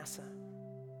 Manasseh.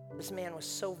 This man was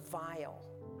so vile,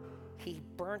 he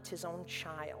burnt his own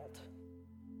child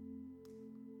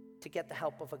to get the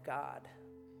help of a god,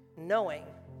 knowing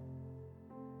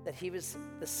that he was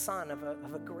the son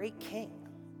of a great king.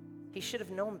 He should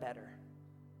have known better.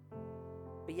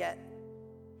 But yet,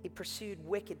 he pursued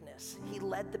wickedness. He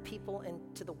led the people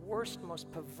into the worst,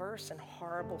 most perverse and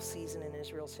horrible season in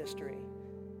Israel's history.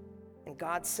 And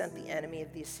God sent the enemy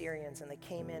of the Assyrians, and they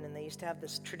came in, and they used to have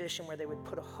this tradition where they would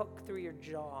put a hook through your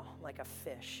jaw like a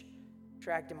fish,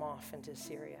 dragged him off into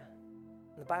Assyria.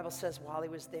 And the Bible says while he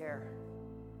was there,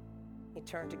 he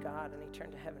turned to God and he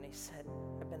turned to heaven. He said,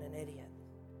 I've been an idiot.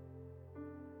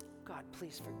 God,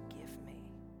 please forgive me.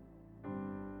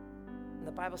 And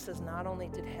the Bible says not only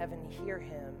did heaven hear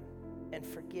him and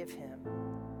forgive him,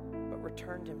 but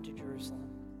returned him to Jerusalem.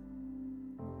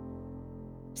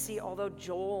 See, although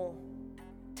Joel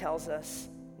tells us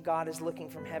God is looking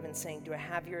from heaven saying, do I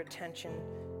have your attention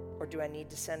or do I need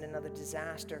to send another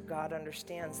disaster? God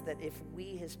understands that if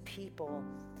we, his people,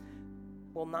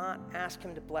 will not ask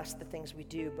him to bless the things we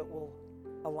do, but will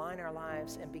align our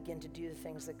lives and begin to do the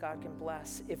things that God can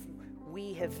bless, if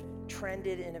we have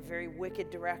trended in a very wicked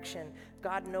direction,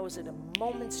 God knows at a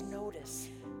moment's notice,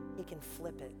 he can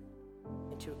flip it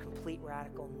into a complete,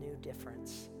 radical, new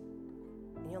difference.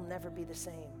 And you'll never be the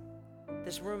same.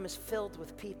 This room is filled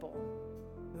with people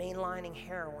mainlining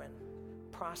heroin,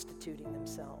 prostituting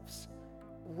themselves,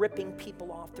 ripping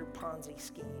people off through Ponzi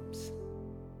schemes,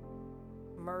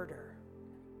 murder.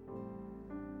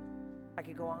 I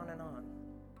could go on and on.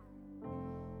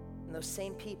 And those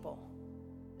same people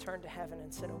turned to heaven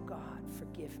and said, oh God,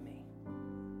 forgive me.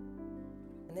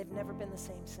 And they've never been the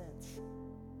same since.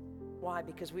 Why?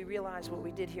 Because we realized what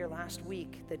we did here last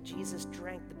week, that Jesus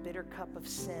drank the bitter cup of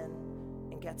sin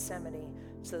in Gethsemane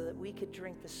so that we could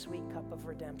drink the sweet cup of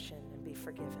redemption and be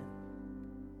forgiven.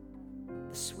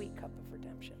 The sweet cup of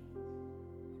redemption.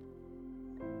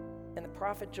 And the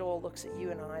prophet Joel looks at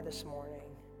you and I this morning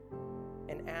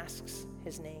and asks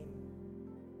his name.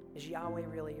 Is Yahweh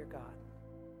really your God?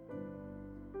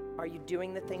 Are you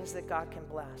doing the things that God can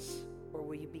bless? Or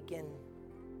will you begin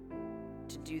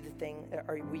to do the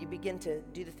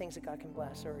things that God can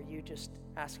bless? Or are you just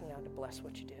asking God to bless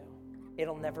what you do?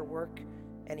 It'll never work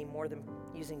any more than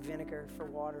using vinegar for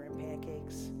water and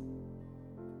pancakes.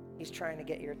 He's trying to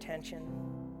get your attention.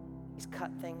 He's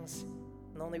cut things.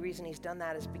 And the only reason he's done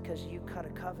that is because you cut a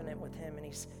covenant with him, and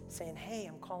he's saying, hey,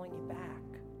 I'm calling you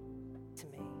back to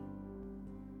me.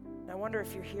 And I wonder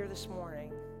if you're here this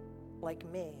morning like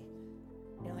me.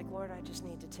 You're like, Lord, I just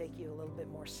need to take you a little bit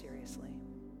more seriously.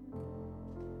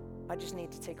 I just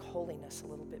need to take holiness a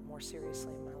little bit more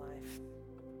seriously in my life.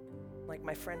 Like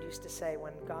my friend used to say,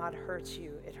 when God hurts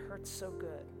you, it hurts so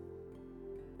good.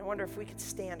 I wonder if we could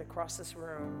stand across this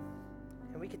room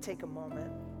and we could take a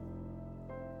moment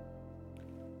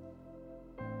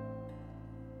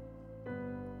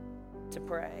to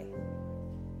pray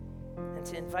and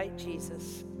to invite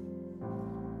Jesus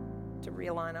to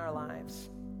realign our lives.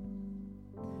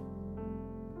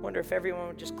 I wonder if everyone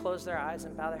would just close their eyes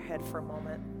and bow their head for a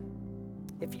moment.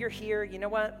 If you're here, you know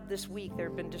what? This week there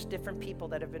have been just different people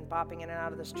that have been bopping in and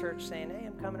out of this church saying, hey,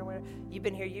 I'm coming or whatever. You've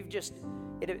been here,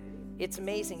 it's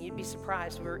amazing. You'd be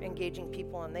surprised. We're engaging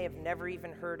people and they have never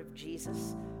even heard of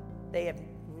Jesus. They have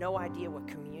no idea what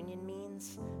communion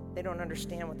means. They don't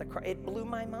understand what it blew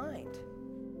my mind.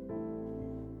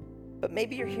 But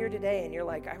maybe you're here today and you're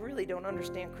like, I really don't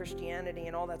understand Christianity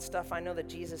and all that stuff. I know that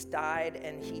Jesus died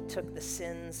and he took the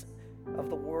sins of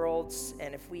the world,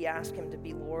 and if we ask him to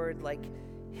be Lord, like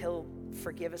he'll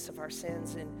forgive us of our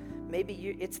sins. And maybe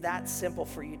it's that simple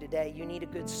for you today. You need a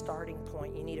good starting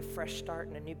point. You need a fresh start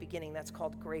and a new beginning. That's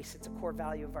called grace. It's a core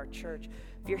value of our church.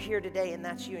 If you're here today and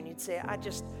that's you, and you'd say,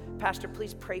 Pastor,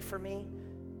 please pray for me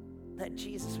that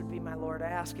Jesus would be my Lord. I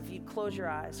ask if you'd close your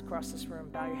eyes across this room,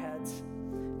 bow your heads.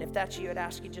 And if that's you, I'd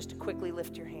ask you just to quickly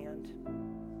lift your hand.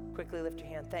 Quickly lift your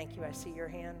hand. Thank you. I see your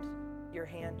hand, your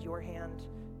hand, your hand.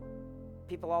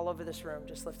 People all over this room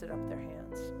just lifted up their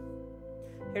hands.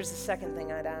 Here's the second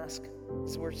thing I'd ask.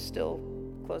 So we're still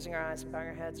closing our eyes and bowing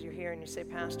our heads. You're here and you say,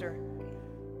 Pastor,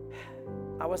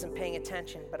 I wasn't paying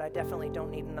attention, but I definitely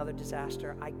don't need another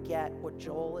disaster. I get what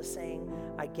Joel is saying.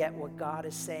 I get what God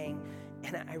is saying.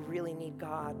 And I really need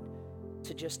God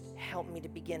to just help me to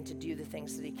begin to do the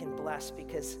things that he can bless,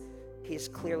 because he has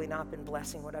clearly not been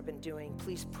blessing what I've been doing.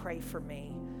 Please pray for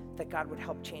me that God would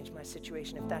help change my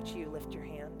situation. If that's you, lift your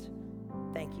hand.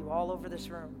 Thank you. All over this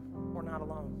room, we're not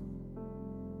alone.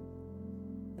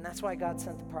 And that's why God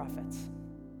sent the prophets,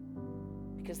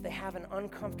 because they have an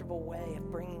uncomfortable way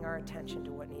of bringing our attention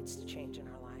to what needs to change in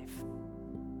our life.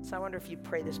 So I wonder if you'd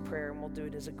pray this prayer, and we'll do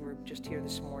it as a group just here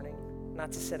this morning.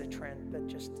 Not to set a trend, but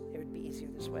just it would be easier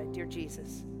this way. Dear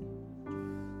Jesus,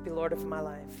 be Lord of my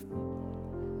life.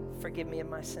 Forgive me of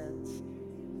my sins.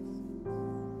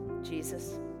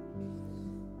 Jesus,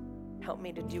 help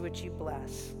me to do what you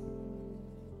bless,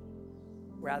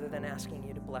 rather than asking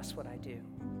you to bless what I do.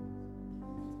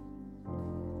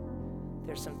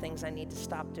 There's some things I need to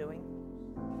stop doing,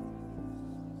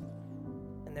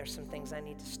 and there's some things I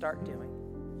need to start doing.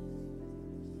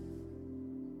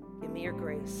 Give me your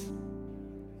grace,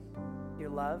 your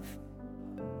love,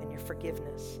 and your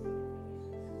forgiveness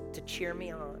to cheer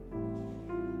me on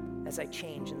as I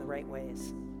change in the right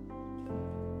ways.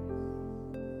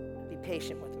 Be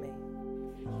patient with me.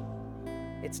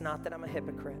 It's not that I'm a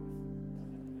hypocrite.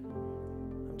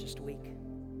 I'm just weak.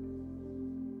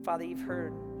 Father, you've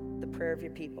heard the prayer of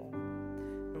your people.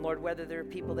 And Lord, whether there are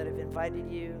people that have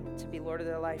invited you to be Lord of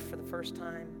their life for the first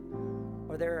time,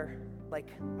 or they're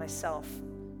like myself,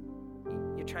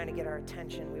 you're trying to get our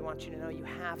attention. We want you to know you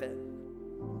have it.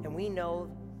 And we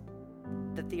know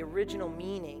that the original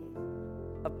meaning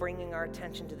of bringing our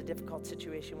attention to the difficult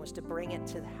situation was to bring it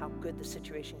to how good the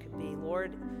situation could be.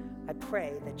 Lord, I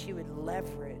pray that you would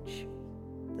leverage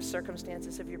the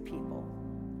circumstances of your people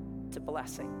to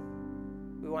blessing.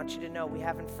 We want you to know we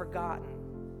haven't forgotten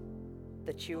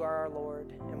that you are our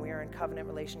Lord, and we are in covenant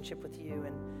relationship with you.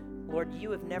 And Lord, you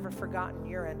have never forgotten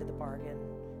your end of the bargain.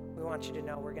 We want you to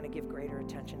know we're going to give greater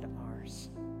attention to ours.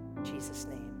 In Jesus'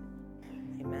 name,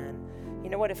 amen. You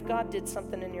know what? If God did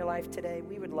something in your life today,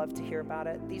 we would love to hear about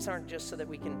it. These aren't just so that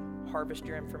we can harvest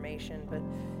your information, but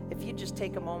if you just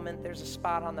take a moment, there's a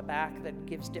spot on the back that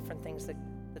gives different things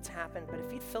that's happened. But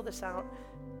if you'd fill this out,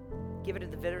 give it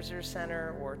at the Visitor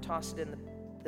Center or toss it in the